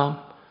anam,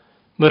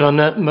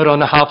 myr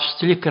on y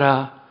hapstil I gra,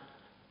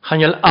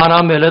 chanel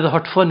anam eled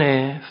hort fo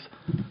nef,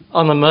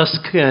 an y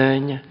mysg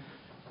gynny,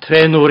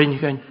 tren orin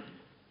gyn,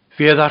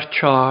 fydd ar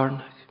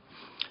charnag.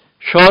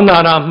 Sean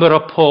anam myr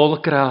o Paul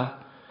gra,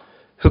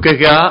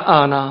 hwgyga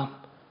anam,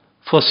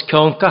 fos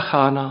cioncach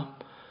anam,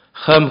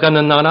 chym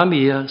gan yn anam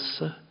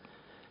iasa,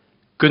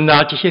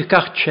 Gwnadig eich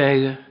gach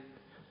tega,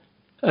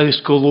 agus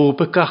gwlwb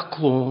y gach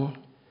glôn.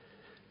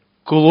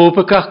 Gwlwb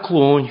y gach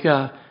glôn ga,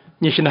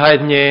 nich yn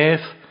haid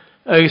nef,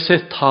 agus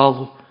eith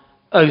talw,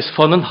 agus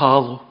ffon yn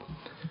halw.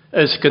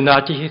 Agus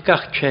gwnadig eich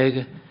gach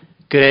tega,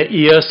 gre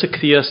ias y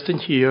criast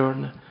yn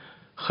hirna,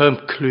 chym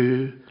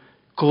clw,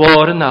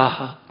 glor yn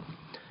aha.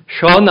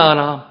 Sean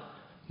anam,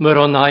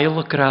 myr o'n ail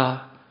y gra,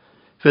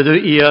 fydd o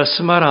ias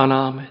mar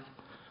anamid,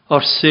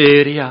 o'r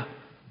Syria,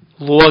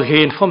 lwag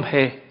hen ffom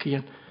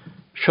hegien,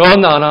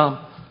 Sean anam,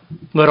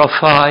 myr o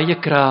ffai y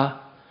gra,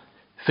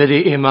 fydd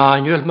I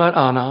Emmanuel mar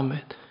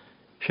anamid,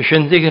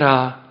 sy'n gra,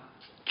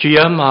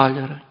 gia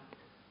malera.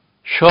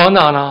 Sean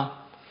anam,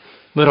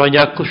 myr o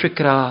niaclwys y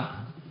gra,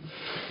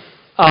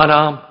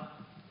 anam,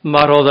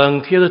 mar o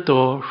ddyngydd y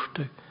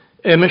dorst,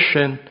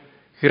 emysyn,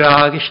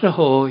 gragis na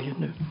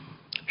hoian.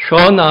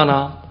 Sean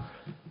anam,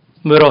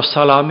 myr o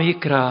salami y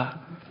gra,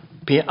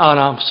 bi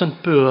anam sy'n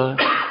bwyn,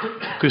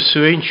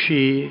 gwswyn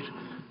sir,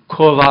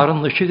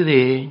 cofarn lysig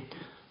ddyn,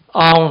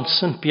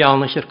 Awnsen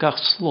bianach gach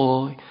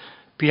sloi,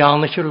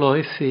 bianach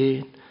loi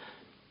ffein,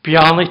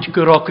 bianach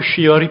gyrog y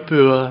sior I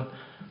bwyn,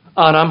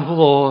 anam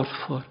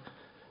glorfor,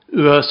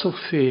 uasol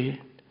ffein,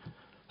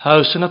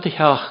 hausen at I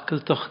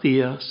hachgyd doch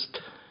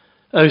diast,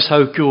 aus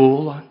hau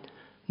gŵlan,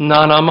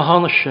 nanam a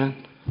hanasyn,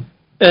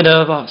 yn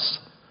yfas,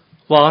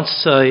 lan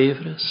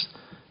saifrys,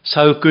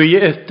 sau gwy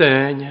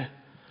efdania,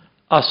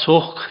 a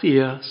soch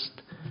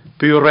diast,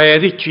 byw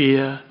red I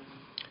gia,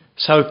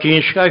 sau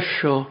gynskaif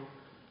sio,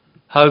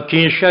 Hau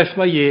gynskaif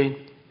ma ein,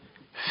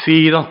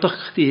 ffyddant ych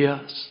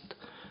chdiast.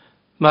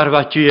 Mae'r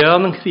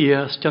fadjian yn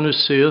chdiast, gan y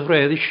sydd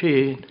redd I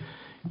sien,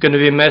 gan y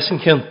fi mes yn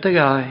chynt ag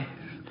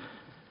aif.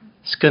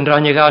 Sgan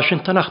rhan I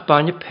gasyn tan ach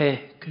ban y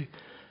pec,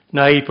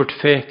 na I bwrt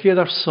feciad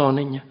ar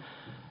sonin,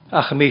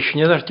 ach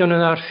misniad ar dion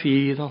yn ar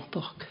ffyddant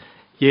ych,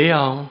 ie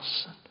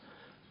awnsan.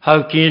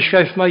 Hau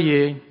gynskaif ma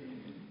ein,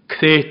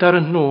 cthet ar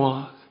yn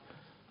noag,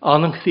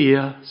 an yn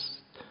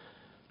chdiast.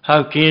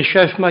 Hau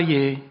gynskaif ma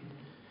ein,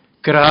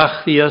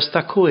 Grach ddiast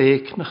a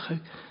cweignach,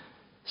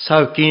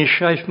 saw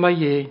gynsiaif ma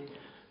ein,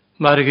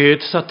 mar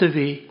gyd sa dy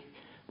fi,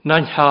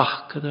 na'n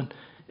hachgydan,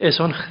 es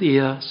o'n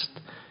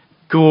chdiast,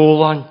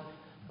 gwlan,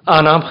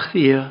 anam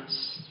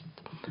chdiast,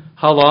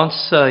 halan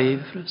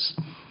saifrys.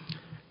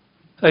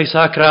 Eis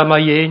a gra ma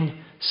ein,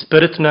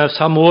 spirit nef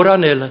sa môr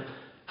anela,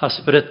 ha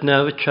spirit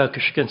nef y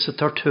tjagysgyn sa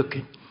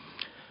tortugin.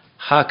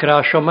 Ha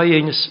gra sio ma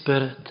ein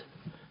spirit,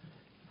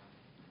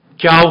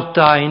 gael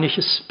dain eich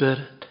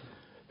spirit,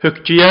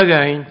 hwg diag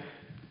ein,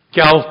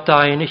 Gael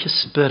dain eich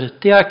spirit,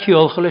 di a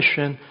ciolch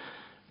lysyn,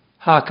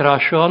 ha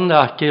grasion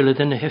na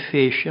gilyd yn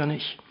hyffeisian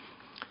eich.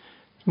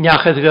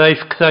 Niachyd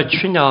gaif cdad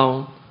sy'n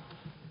iawn,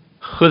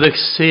 chwydych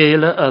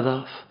seile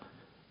ydaf,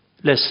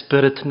 le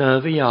spirit na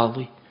fi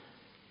ali,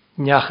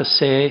 niach y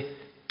se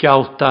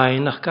gael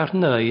dain ach gar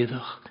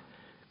naidach,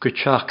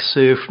 gwtach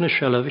syf na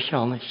syla fi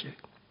chanach.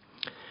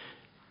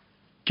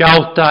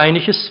 Gael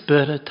dain eich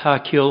spirit, ha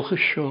ciolch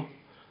y sio,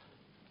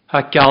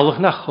 ha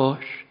galwch na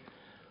chos,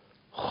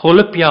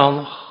 chwle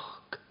bianach,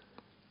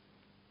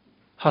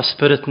 ha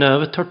spirit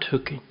nef y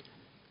tortugin.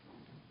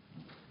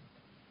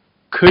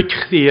 Cwyd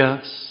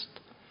chdiast,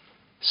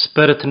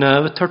 spirit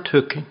nef y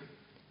tortugin.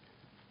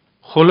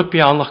 Chwle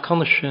bianach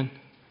can ysyn,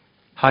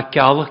 ha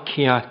galach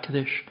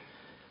ciactydys,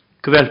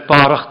 gyfel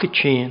barach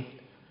gytsin,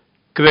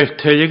 gyfel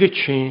tylig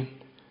gytsin,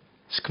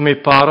 sgmei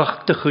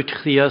barach dy chwyd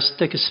chdiast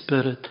ag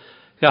spirit,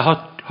 ga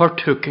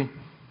tortugin,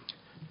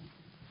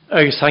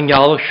 Agus an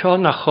gealach seo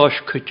na chos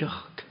cwydioch.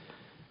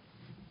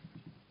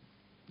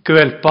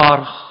 Gwyl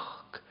barch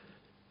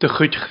dy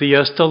chwyd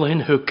chriastol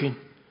hyn hwgyn.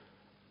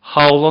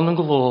 Hawlan yn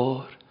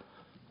glor.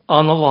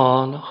 An y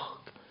lanach.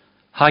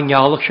 Han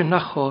gealach sy'n na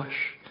chos.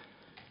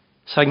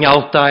 Sa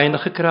geal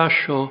dainach y gra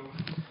sio.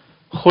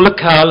 Chwl y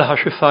cael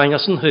has y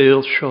ffainas yn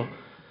hyl sio.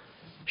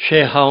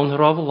 Se hawn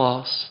rof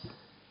las.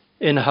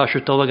 In has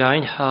y dolyg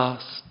ein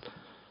hast.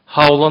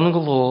 Hawlan yn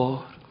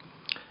glor.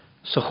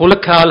 So chwl y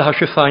cael has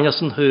y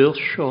ffainas yn hyl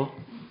sio.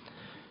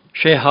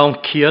 Se hawn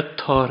ciad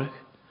torg.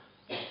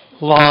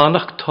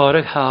 Lánach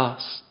torg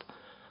hast.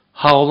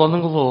 Hawlan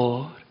yn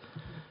glor.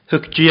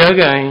 Hwg diag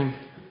ein.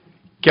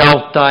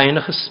 Gael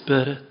dainach y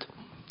spirit.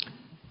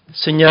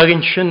 Sy'n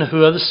iagyn sy'n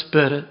hwyd y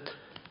spirit.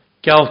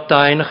 Gael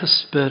dainach y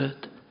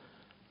spirit.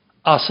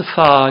 As y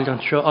ffag an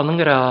sio an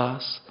yng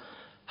ngras.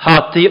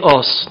 Had i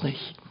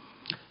osnich.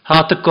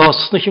 Had y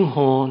gosnich yng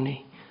nghoni.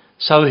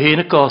 Saw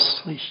hyn y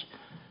gosnich.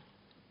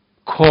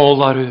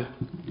 Col arw.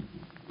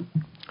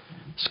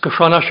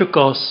 Sgwrsion as y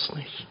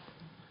gosnich.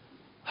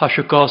 Has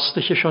y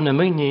gosnich is o'n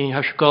ymwyn ni.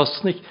 Has y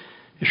gosnich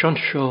is o'n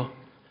sio.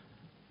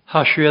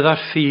 Has y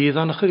ar ffydd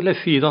an ych le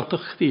ffydd an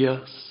ych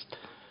ddiast.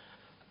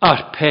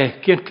 Ar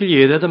pegyn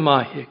glydded y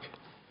mahig.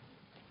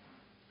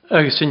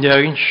 Agus yn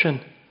iagyn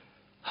sy'n.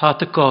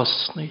 Had y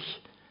gosnich.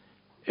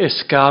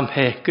 Ysgam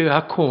hegu a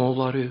cwl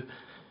arw.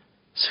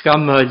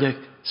 Sgam mylig.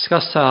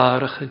 Sga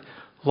sarach.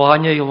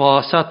 Wanya i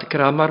las at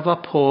gram ar fa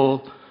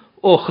pôl.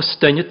 Och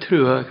ystynnu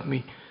trwag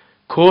mi.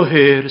 Co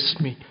hyrs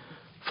mi.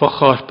 Fo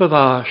chorp y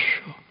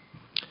fasio.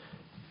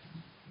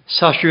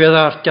 Sa siwedd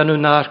artian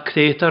nhw'n ar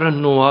cret ar y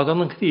noag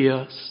an yn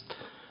cdiast.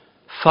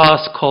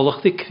 Fas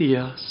colach di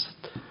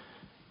cdiast.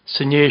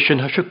 Sy'n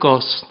eisiau has y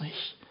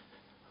gosnich.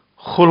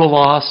 Chwl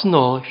las yn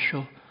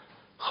oesio.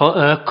 Cho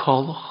y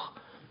colach.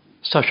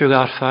 Sa siw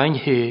ar ffain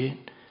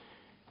hen.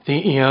 Ddi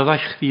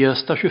iagach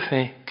cdiast as yw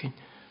ffecyn.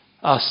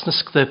 As na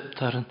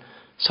sglyptaren.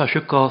 Sa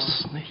siw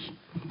gosnich.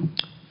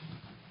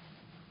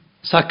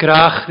 Sa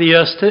grach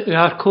ddiast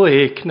ar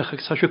coeicnach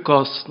ag sa siw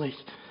gosnich.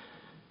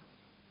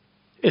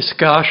 Is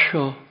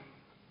gasio.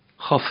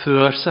 Cho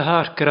ffwyr sa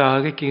haar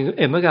graag ag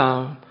ymag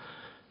am.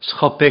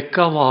 S'cho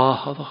bega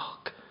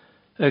lahadach.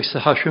 Ag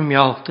sa hasio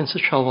mialtyn sa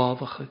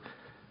sialafach.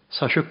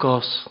 Sa siw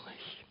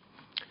gosnich.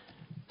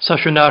 Sa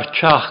siw nar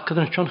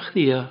tjachgad yn siwn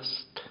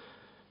chdiast.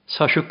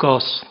 Sa siw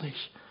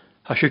gosnich.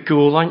 Ha siw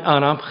gwlaen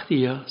anam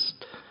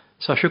chdiast.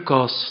 Sa siw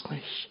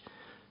gosnich.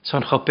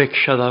 Sa'n cho beg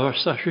siadafar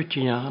sa siw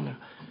dianw.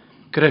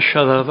 Gre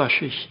siadafar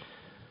sich.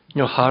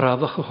 Nio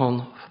haradach y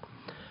honnof.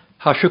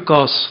 Ha siw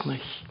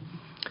gosnich.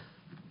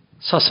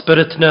 Sa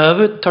spirit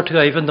nefyd tar ti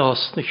gaif yn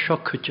osnich sio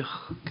cwydioch.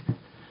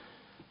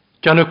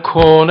 Gan y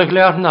conag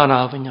le ar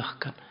nanafynach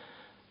gan.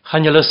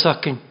 Chan yl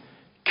ysacyn.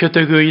 Cyd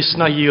y gwys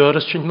na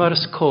iwrs sy'n mar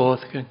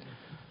yscodd gan.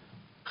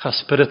 Cha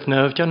spirit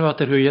nefyd gan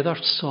wad yr wyed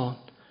ar son.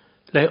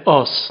 Le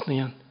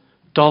osnian.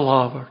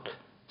 Dolaford.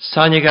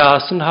 Sa'n i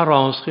gas yn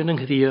haronsgyn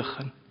yng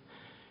nghydiachan.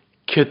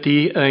 Cyd i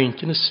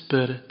eint yn y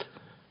spirit.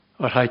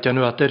 O'r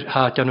haidjan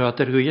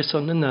wad yr wyed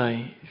son y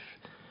naif.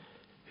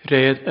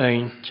 Red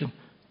eint yn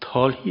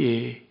tol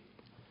hi.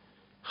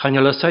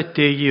 Chanel ysau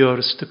de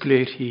iwrs dy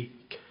gleir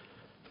hig.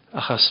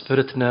 Ach a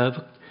spirit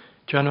nefyd.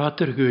 Jan wad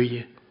yr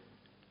wyed.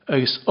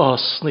 Agus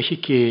osnich I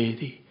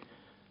gedi.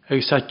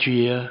 Agus a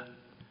gia.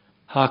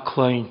 Ha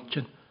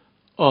claintjan.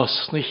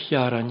 Osnich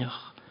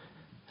jaranach.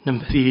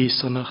 Nym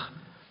ddísanach.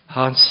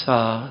 Han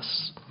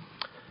sas.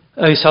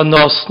 Agus a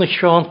nosnich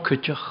Sean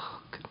cwydioch.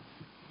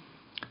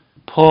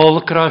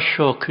 Paul gra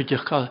sio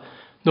cwydioch a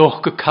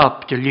noch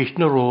gecapdio lich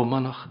na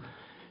Romanach.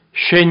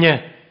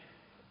 Sinne.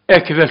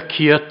 Ec fel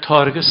ciad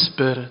torg y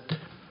spirit.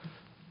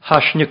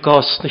 Hasne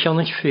gosnich an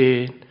yn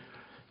ffein.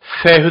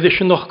 Fehwyd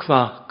eisiau noch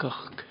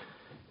clacach.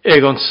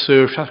 Egon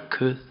sŵr ar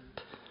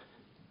cwyd.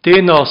 De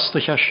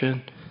nosnich a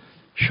sy'n.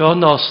 Sio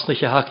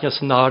nosnich a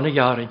hacnias yn arna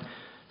iarin.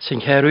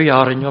 Sy'n herw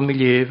iarin o mi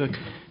lefyg.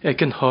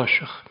 Eg yn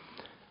hosach.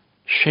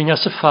 Sy'n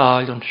as y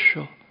ffag an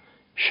sio.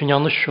 Sy'n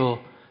an y sio.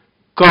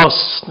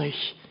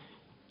 Gosnich.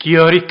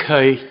 Giori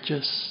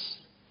caetys.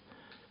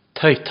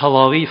 Tai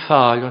talafi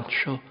ffag an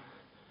sio.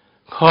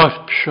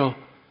 Corp sio,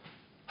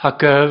 ha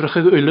gyfrach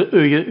ag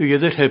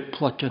uyad yr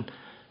hyplagan,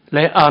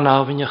 le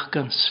anafynach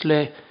gan sle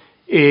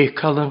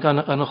ecal yn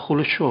gan y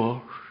chwl y sior.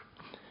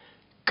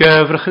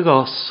 Gyfrach ag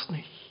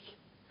osnich.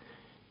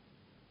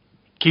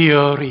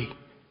 Giori,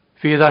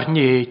 fydd ar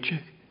nedig,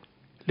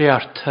 le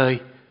ar tai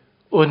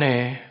o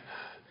nef.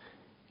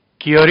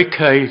 Giori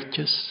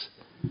caeltys,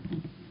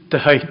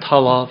 dy hai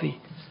talafi,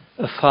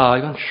 y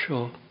ffag an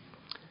sio.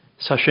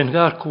 Sa sy'n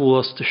gair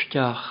gwlos dy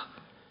stiach,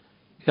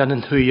 gan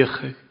yn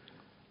hwyachig.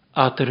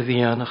 Adar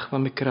ddianach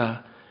ma mi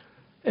gra,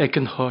 ag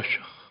yn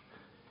hosach.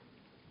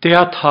 De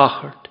a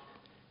tachart,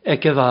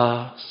 ag y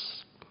fas.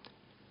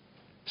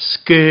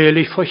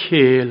 Sgeli ffo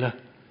chela,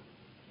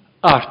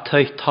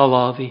 artai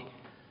talafi,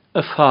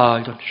 y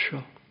ffag an sio.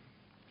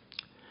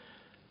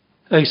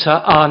 Ag sa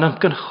anam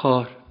gan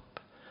chorp,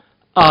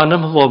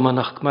 anam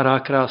lomanach mar a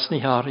gras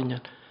ni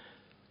harinyan,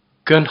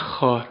 gan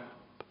chorp.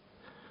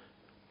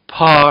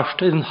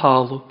 Part yn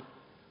halw,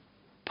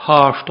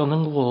 part an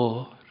yn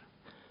glor.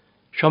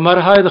 Sio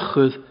mae'r haid y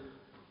chwyd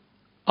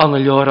an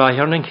y lior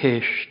aher yn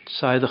ceist,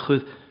 saedd y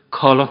chwyd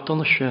colant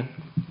o'n sy'n.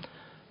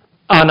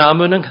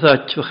 Anamyn yn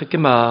chdadwch y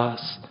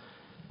gymas,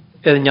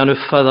 edrych yn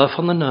yffadda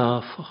fan y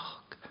nafach,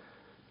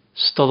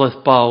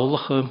 stolydd bawl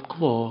ych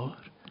glor,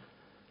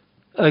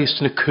 agos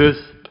yn y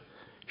cwthb,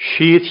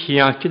 sydd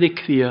hiancyd i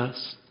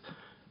cfiast,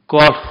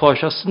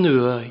 gwarffos as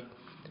nwy,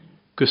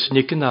 gws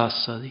ni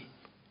gynasaddi.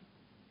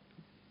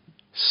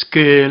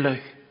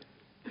 Sgelig,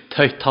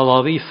 ta'i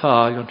talafi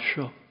ffal o'n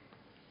sio.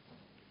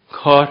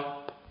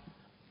 Corp,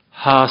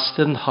 hast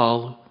yn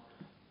halw,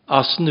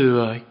 as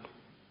nwy,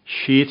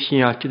 sydd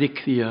hiancyd i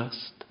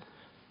cfiast.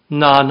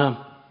 Nanam,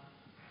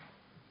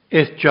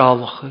 eith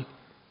jalachig,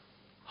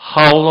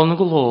 hawl o'n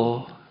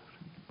glor.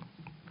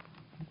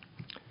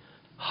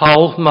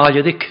 Hawl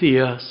maiad i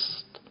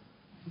cfiast.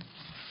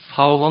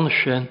 Hawl o'n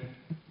sy'n.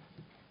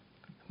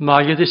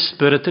 Maiad i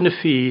spirit yn y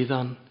ffydd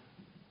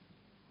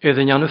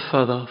iddyn yn y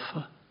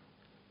ffyddafa.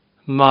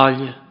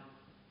 Maiad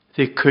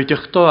ddi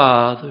cwydych do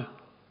adw,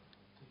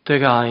 dy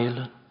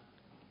gailan.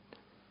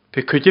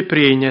 Pe cwydych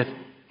brynydd,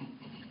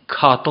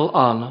 cadl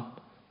anam,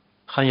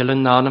 chan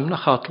ylyn nanam na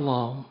cadl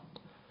awn,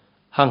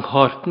 hang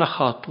horp na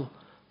cadl,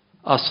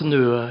 as yn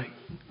nwy.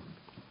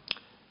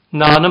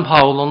 Nanam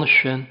hawl o'n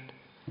sy'n,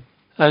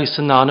 agos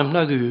yn nanam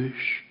na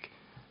gwisg,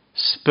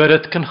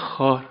 spirit gan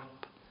chorp,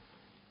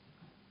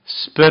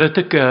 spirit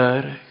y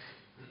gyrch,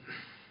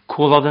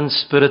 cwlad yn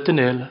spirit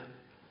yn ila,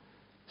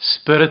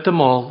 spirit y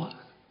mol,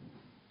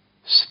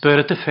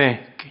 spirit y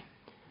ffenkin,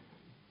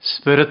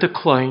 spirit y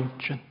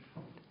cloentyn,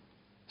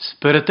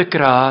 spirit y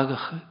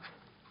gragach,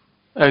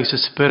 agos y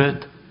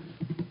spirit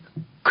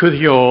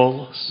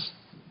cwydiolos,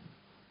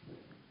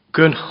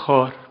 gyn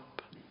chorp.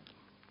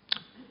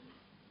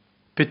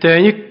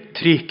 Byddainig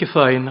trich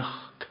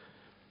gyffeinach,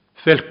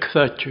 fel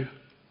cthadw,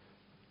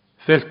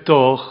 fel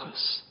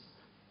dochus,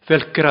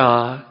 fel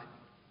graag,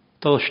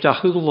 dal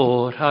stach y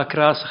glor, ha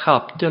gras a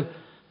chapdel,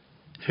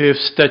 hyf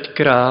stad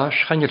gras,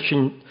 chanel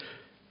sy'n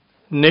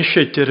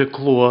nesyd yr y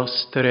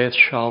glwast yr eith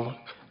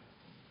sialag,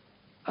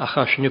 a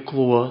chas yn y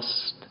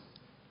glwast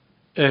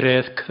yr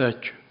eith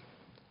cthadw.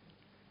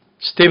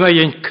 Stem a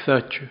ein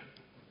cthadw.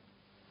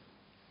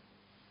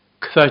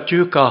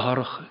 Cthadw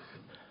gaharach,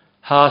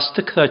 haast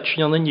y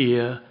cthadw yn y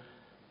nia,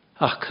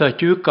 ach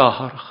cthadw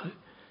gaharach,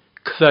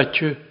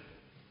 cthadw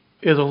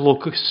iddo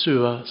lwgach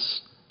sŵas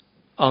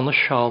an y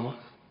sialag.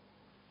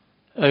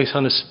 Eis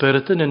an y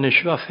spirit yn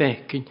ynysio a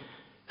ffenkin,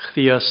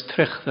 chdias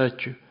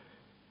trechdadw,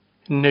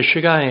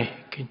 nysio a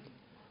enkin,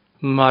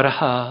 mar a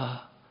ha.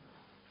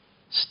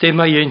 Stem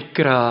a ein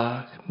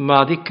graag,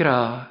 madi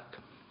graag,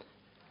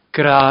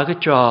 graag y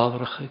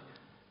jalrach,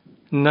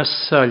 na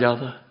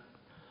saljada,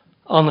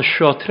 an y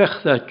sio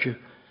trechdadw,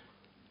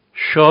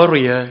 sio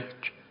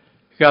rielg,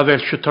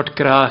 gafel sio tort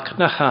graag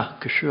na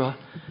hak sio,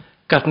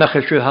 gat na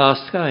chel sio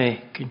haast a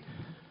enkin,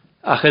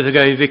 ach edrych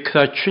a i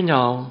ficthad sy'n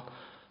iawn,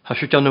 ha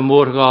sy'n gan y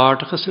môr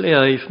gardach as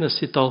leif na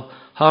sydd al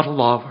har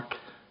lafard,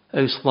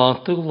 eis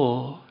lant y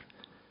glor,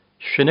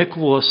 sy'n e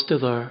glwys dy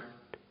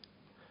ddyrd.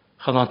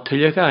 Chan an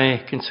tyliag a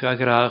enkin sy'n a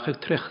graag ag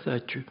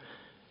trechdadw,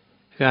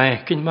 ga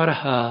enkin mar a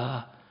ha,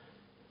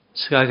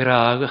 sy'n a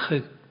graag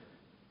ag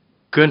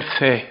gyn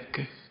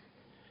ffegach,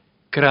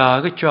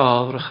 graag ag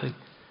jalrach ag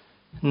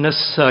na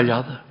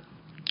saljada.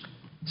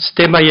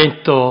 Stem a ein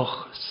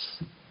dochus,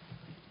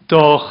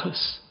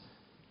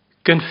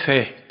 gyn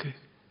ffegach.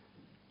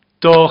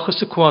 Dochus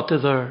y kwant y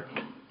ddyrd,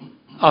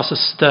 as y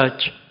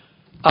stad,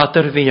 at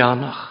yr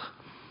fianach.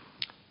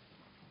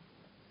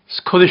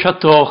 Sgwyddish a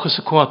dochus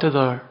y kwant y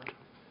ddyrd.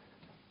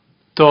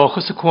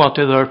 Dochus y kwant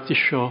y ddyrd di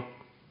sio.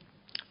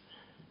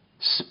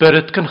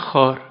 Spirit gan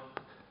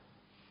chorp,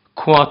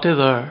 kwant y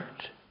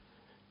ddyrd,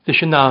 di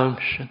sy'n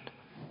amsyn,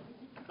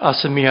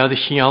 as y miad i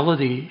chial y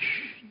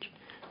ddysg.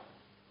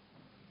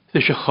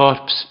 Di sy'n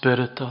chorp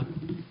spirit on.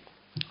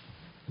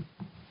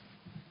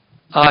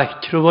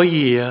 Aitrw o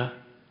ia,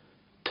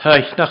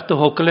 Teich nach de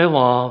hogel e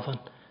lavan,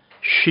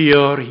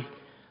 siori,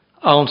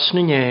 ans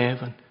na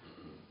nevan,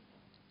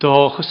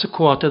 dochas y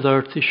kwant y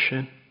ddyrd i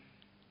sy'n.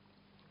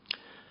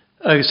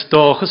 Agos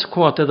dochas y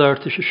kwant y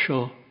ddyrd i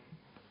sio,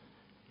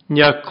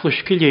 niaclwys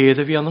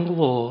gilydd y fi an yn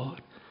glor,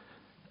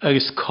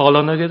 agos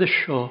colan ag edd y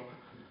sio,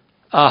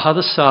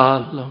 ahad y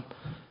salam,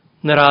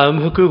 na'r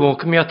am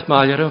hwgwg mi at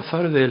maler yn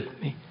ffarfil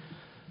mi,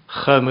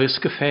 chymys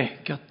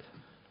gyffegiad,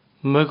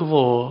 my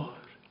glor.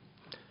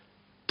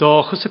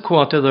 Dochas y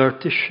kwant y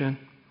ddyrd i sy'n.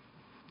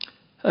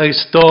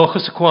 Agos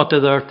dochas y kwant y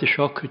ddyrd i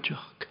sio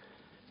cwydioch.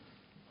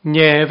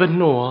 Nef yn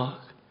noag,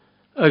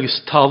 agos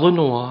tal yn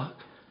noag,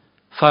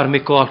 far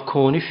mi gwael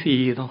cwn i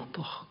ffydd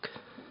antoch.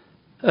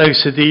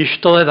 Agos y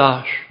ddysdol edd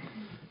as,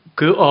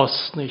 gw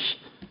osnich,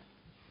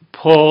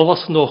 Paul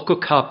as noch go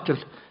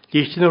capdel,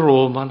 licht in y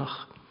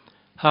Romanach,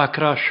 ha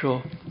crasio.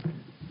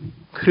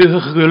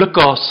 Crwch gwyl y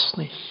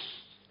gosnich,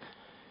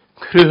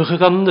 crwch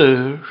gan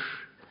nyrs,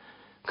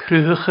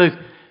 crwch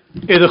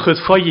edrych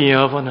yd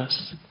ffaiaf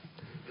anas.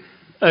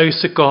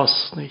 Eis y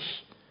gosnich,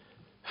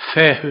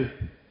 fehu,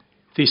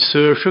 ddi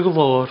syrs y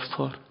glor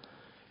for,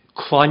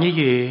 clan i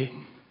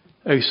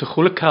eis y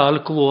chwl y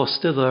cael y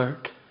glwast y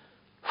ddyrd,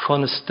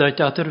 Chon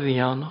ystad adar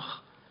fianach,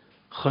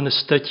 chon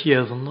ystad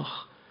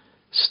ieddnach,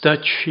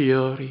 stad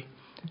siori,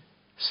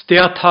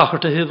 stad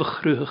tachart a hyf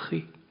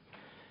chrwchi.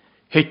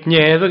 Het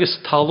nefag ys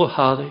talw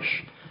hadys,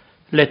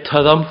 le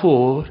tydam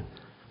fôr,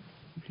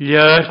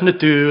 liar na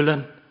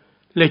dŵlen,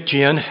 le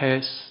gian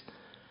hes,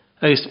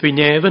 ys by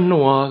nefag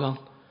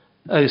noagan,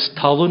 ys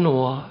talw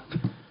noag,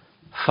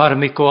 far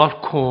mi goal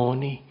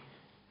coni,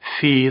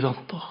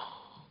 ffyddantach.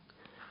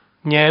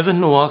 Nefag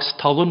noags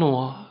talw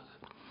noag.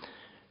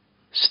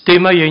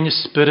 Stim a ein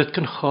spirit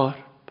gan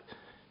chorp,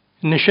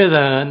 nis a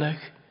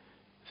ddanag,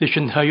 ddys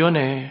yn hyo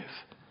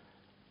nef,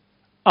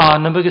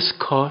 anam agos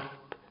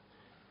corp,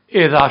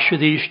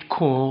 asydd eist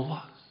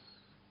cwlag.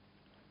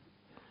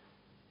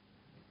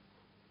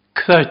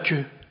 Cthadju,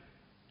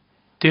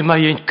 dim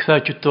a ein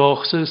cthadju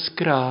doch sy'n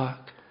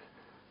sgrag,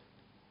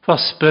 fa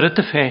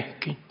spirit a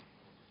fecyn,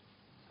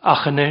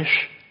 ach yn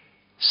eis,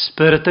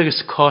 spirit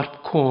agos corp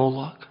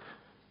cwlag,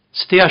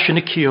 sti asyn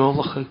y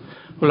ciolach,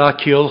 wla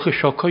ciolach y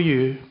sioc o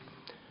yw,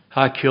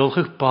 ha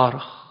ciolach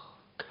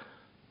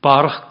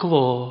barach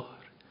glor,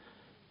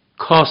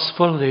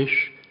 cosfol ddys,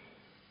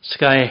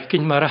 sga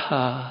ecyn mar a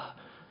ha,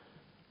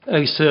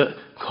 ag sy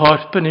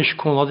corpen is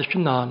cwlad is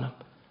yn anam,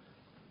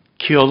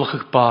 ciolach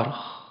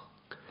barach,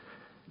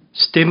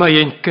 stym a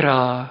ein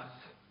graag,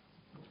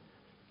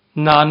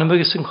 nanam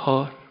ag is yn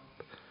corp,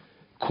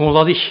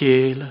 cwlad i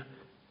chele,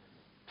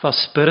 fa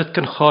spirit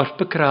gan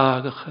corp y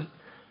graagach,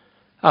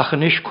 ach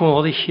yn is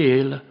cwlad i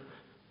chele,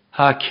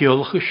 ha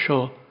ciolach y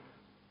sio,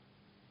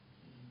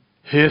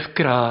 hyf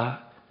gra,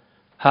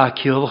 ha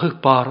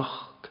ciolach barach,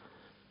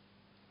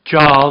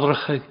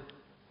 jalrach,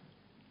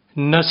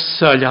 na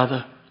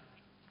syliada,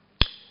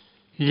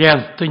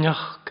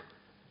 lientynach,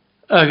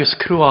 agos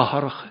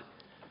crwaharach,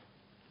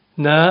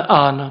 na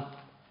anam,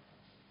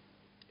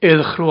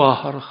 idd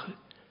crwaharach,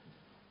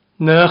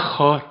 na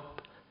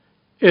chorp,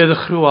 idd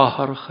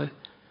crwaharach,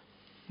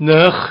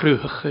 na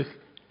chrwach,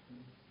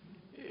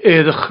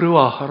 idd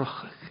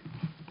crwaharach,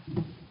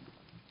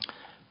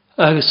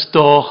 agos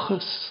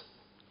dochas,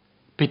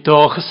 by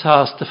dochas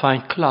has de fain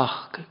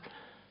clach,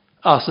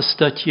 as y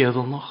stad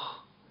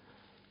ieddolnach.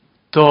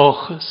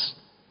 Dochas,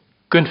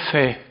 gyn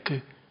fec,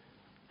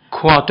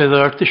 quad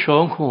eddard y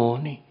sion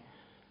hwni,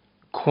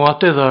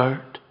 quad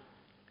eddard,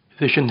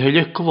 ddys yn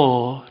hylia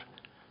glor,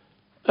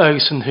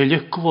 agos yn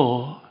hylia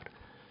glor,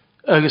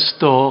 agos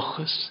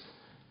dochas,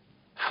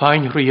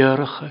 fain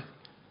rierach,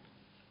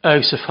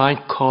 agos y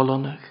fain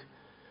colonach,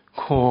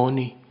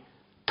 hwni,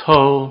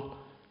 town,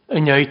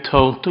 yn ei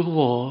town dy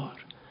glor,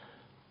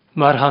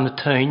 mar han y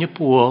tein y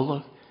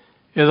bwolag,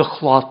 iddo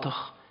chladach,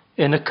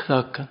 yn y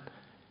cddagan,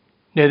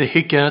 nid y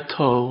hygen y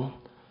town,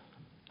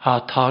 ha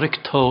tarig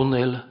town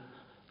ila,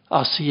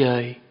 as i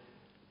ei,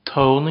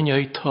 town yn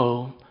ei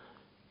town,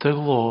 dy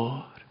glor.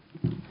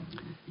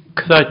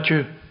 Cdadju,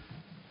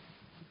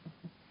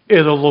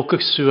 iddo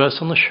lwgach suas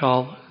yn y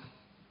sialag,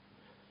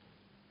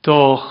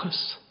 dochas,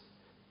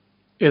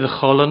 iddo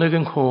cholanag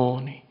yn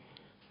hwni,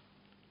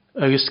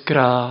 agos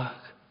graag,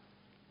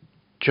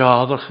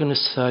 jadach yn y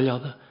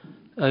syliada,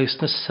 agos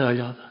na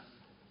syliada,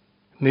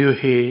 mi yw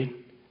hyn,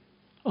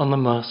 an y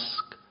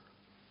mysg,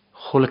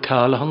 chwl y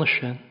cael han y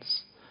syns,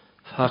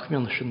 ffach mi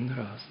an y sy'n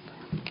rast.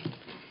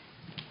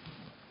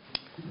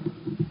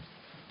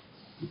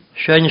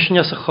 Sia'n ysyn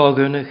as y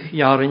chogynig,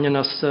 iarin yn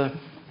as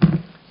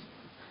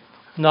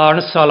nar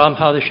na salam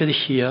hadys ydi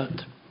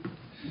chiad.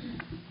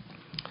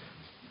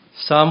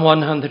 Psalm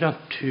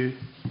 102,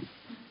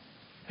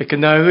 ac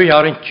yn naw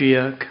iarin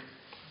diag,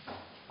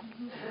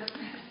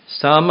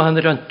 Psalm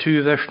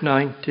 102, verse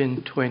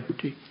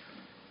 19-20.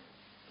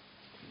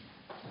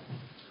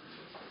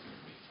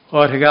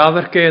 O'r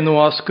gafr gen o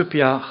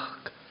asgybiach,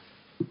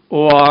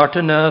 o art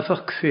yn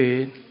efach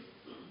ffein,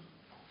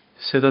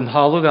 sydd yn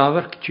halw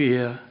gafr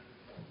gia,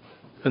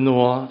 yn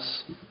oas,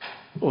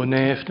 o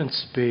nefn yn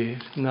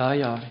sbyr, na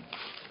iawn.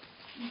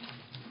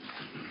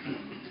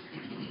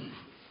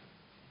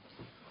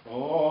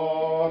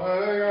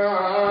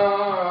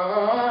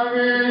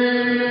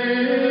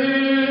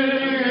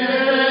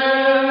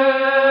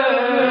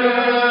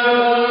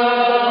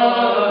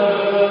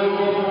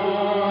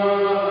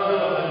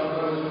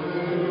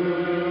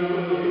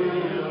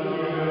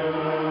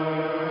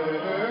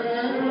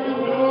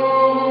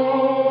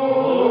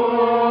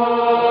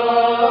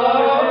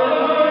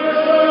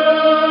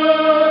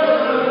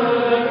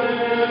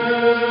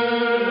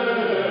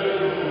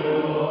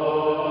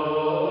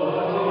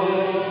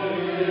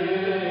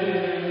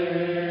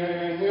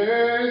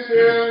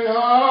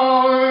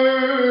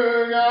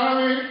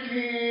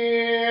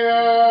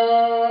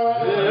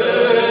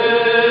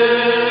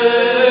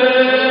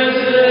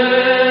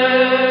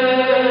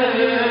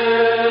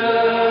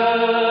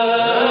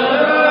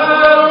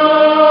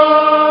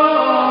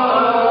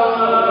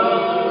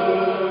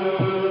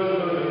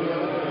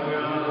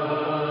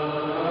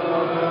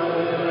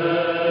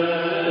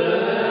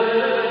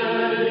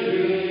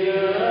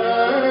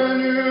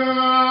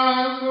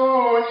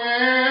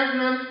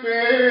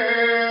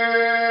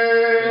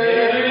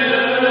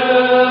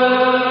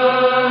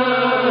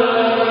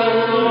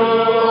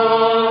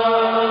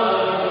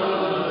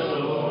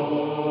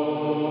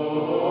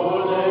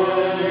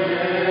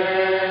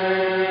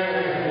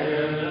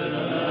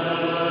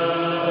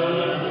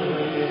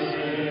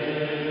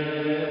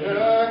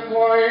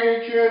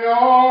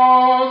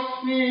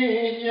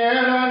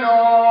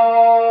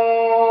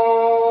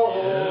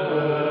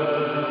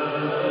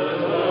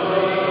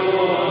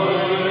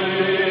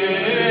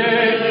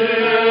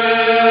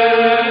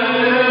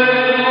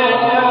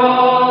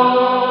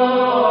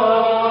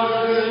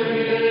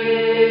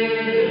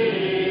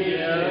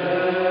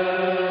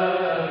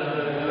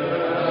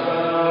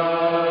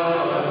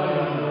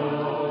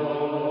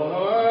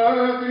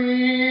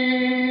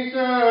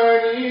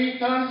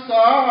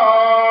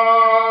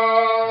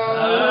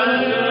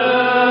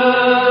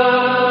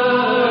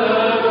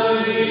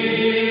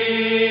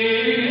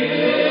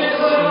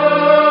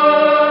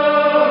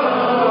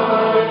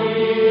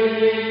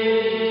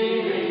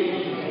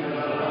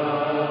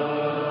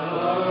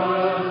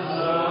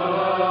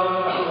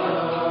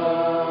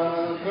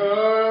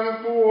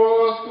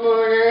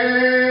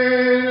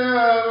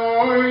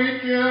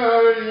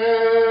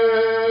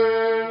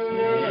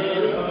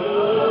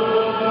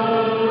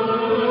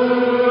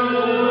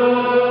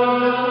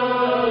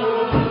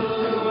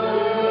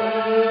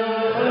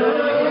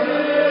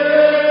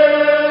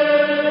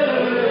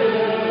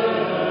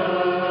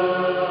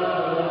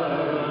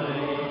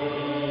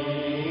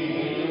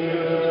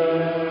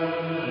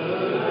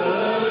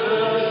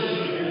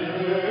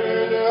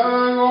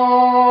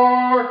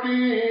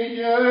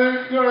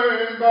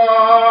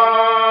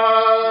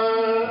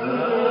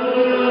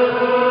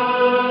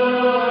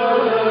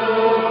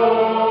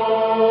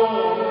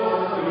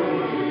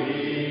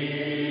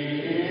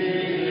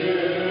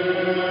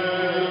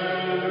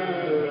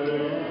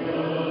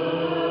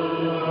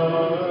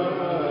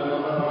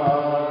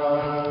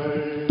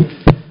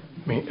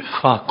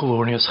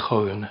 faculonius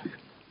chónach.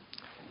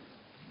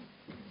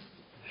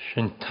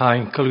 Sin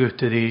taincal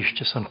gwyt ydd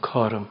eistis an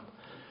corym.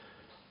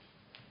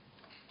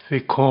 Fi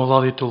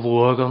cólad I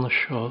dylwag an y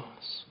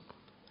sios.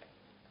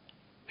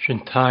 Sin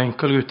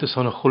taincal gwyt ys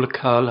an y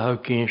chwlcael haw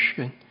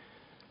gynsgyn.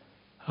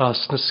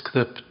 As na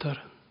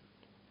sgryptar.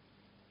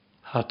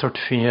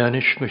 Hatort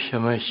fianish mich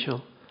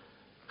Michael.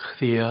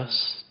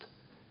 Chdiast.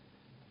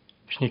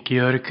 Sni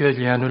györgyd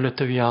lianw le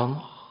dy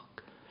fianach.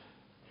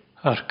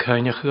 Ar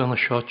cainach gan y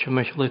siotio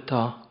Michael I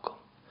dagol.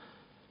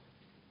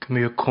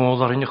 Gymig y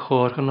cól ar yn y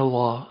chor gan y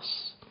las.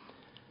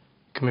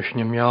 Gymig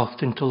ni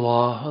miallt yn dy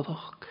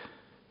lahadach.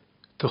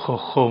 Dych o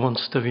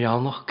chofans dy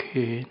fianach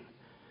cyn.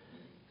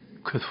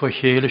 Cwyd fwy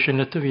cheilish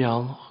yn y dy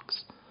fianach.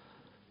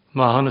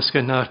 Mahan ys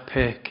gan ar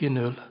pec I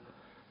nul.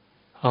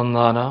 An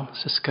nanam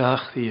sys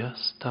gach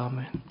ddiast.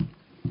 Amen.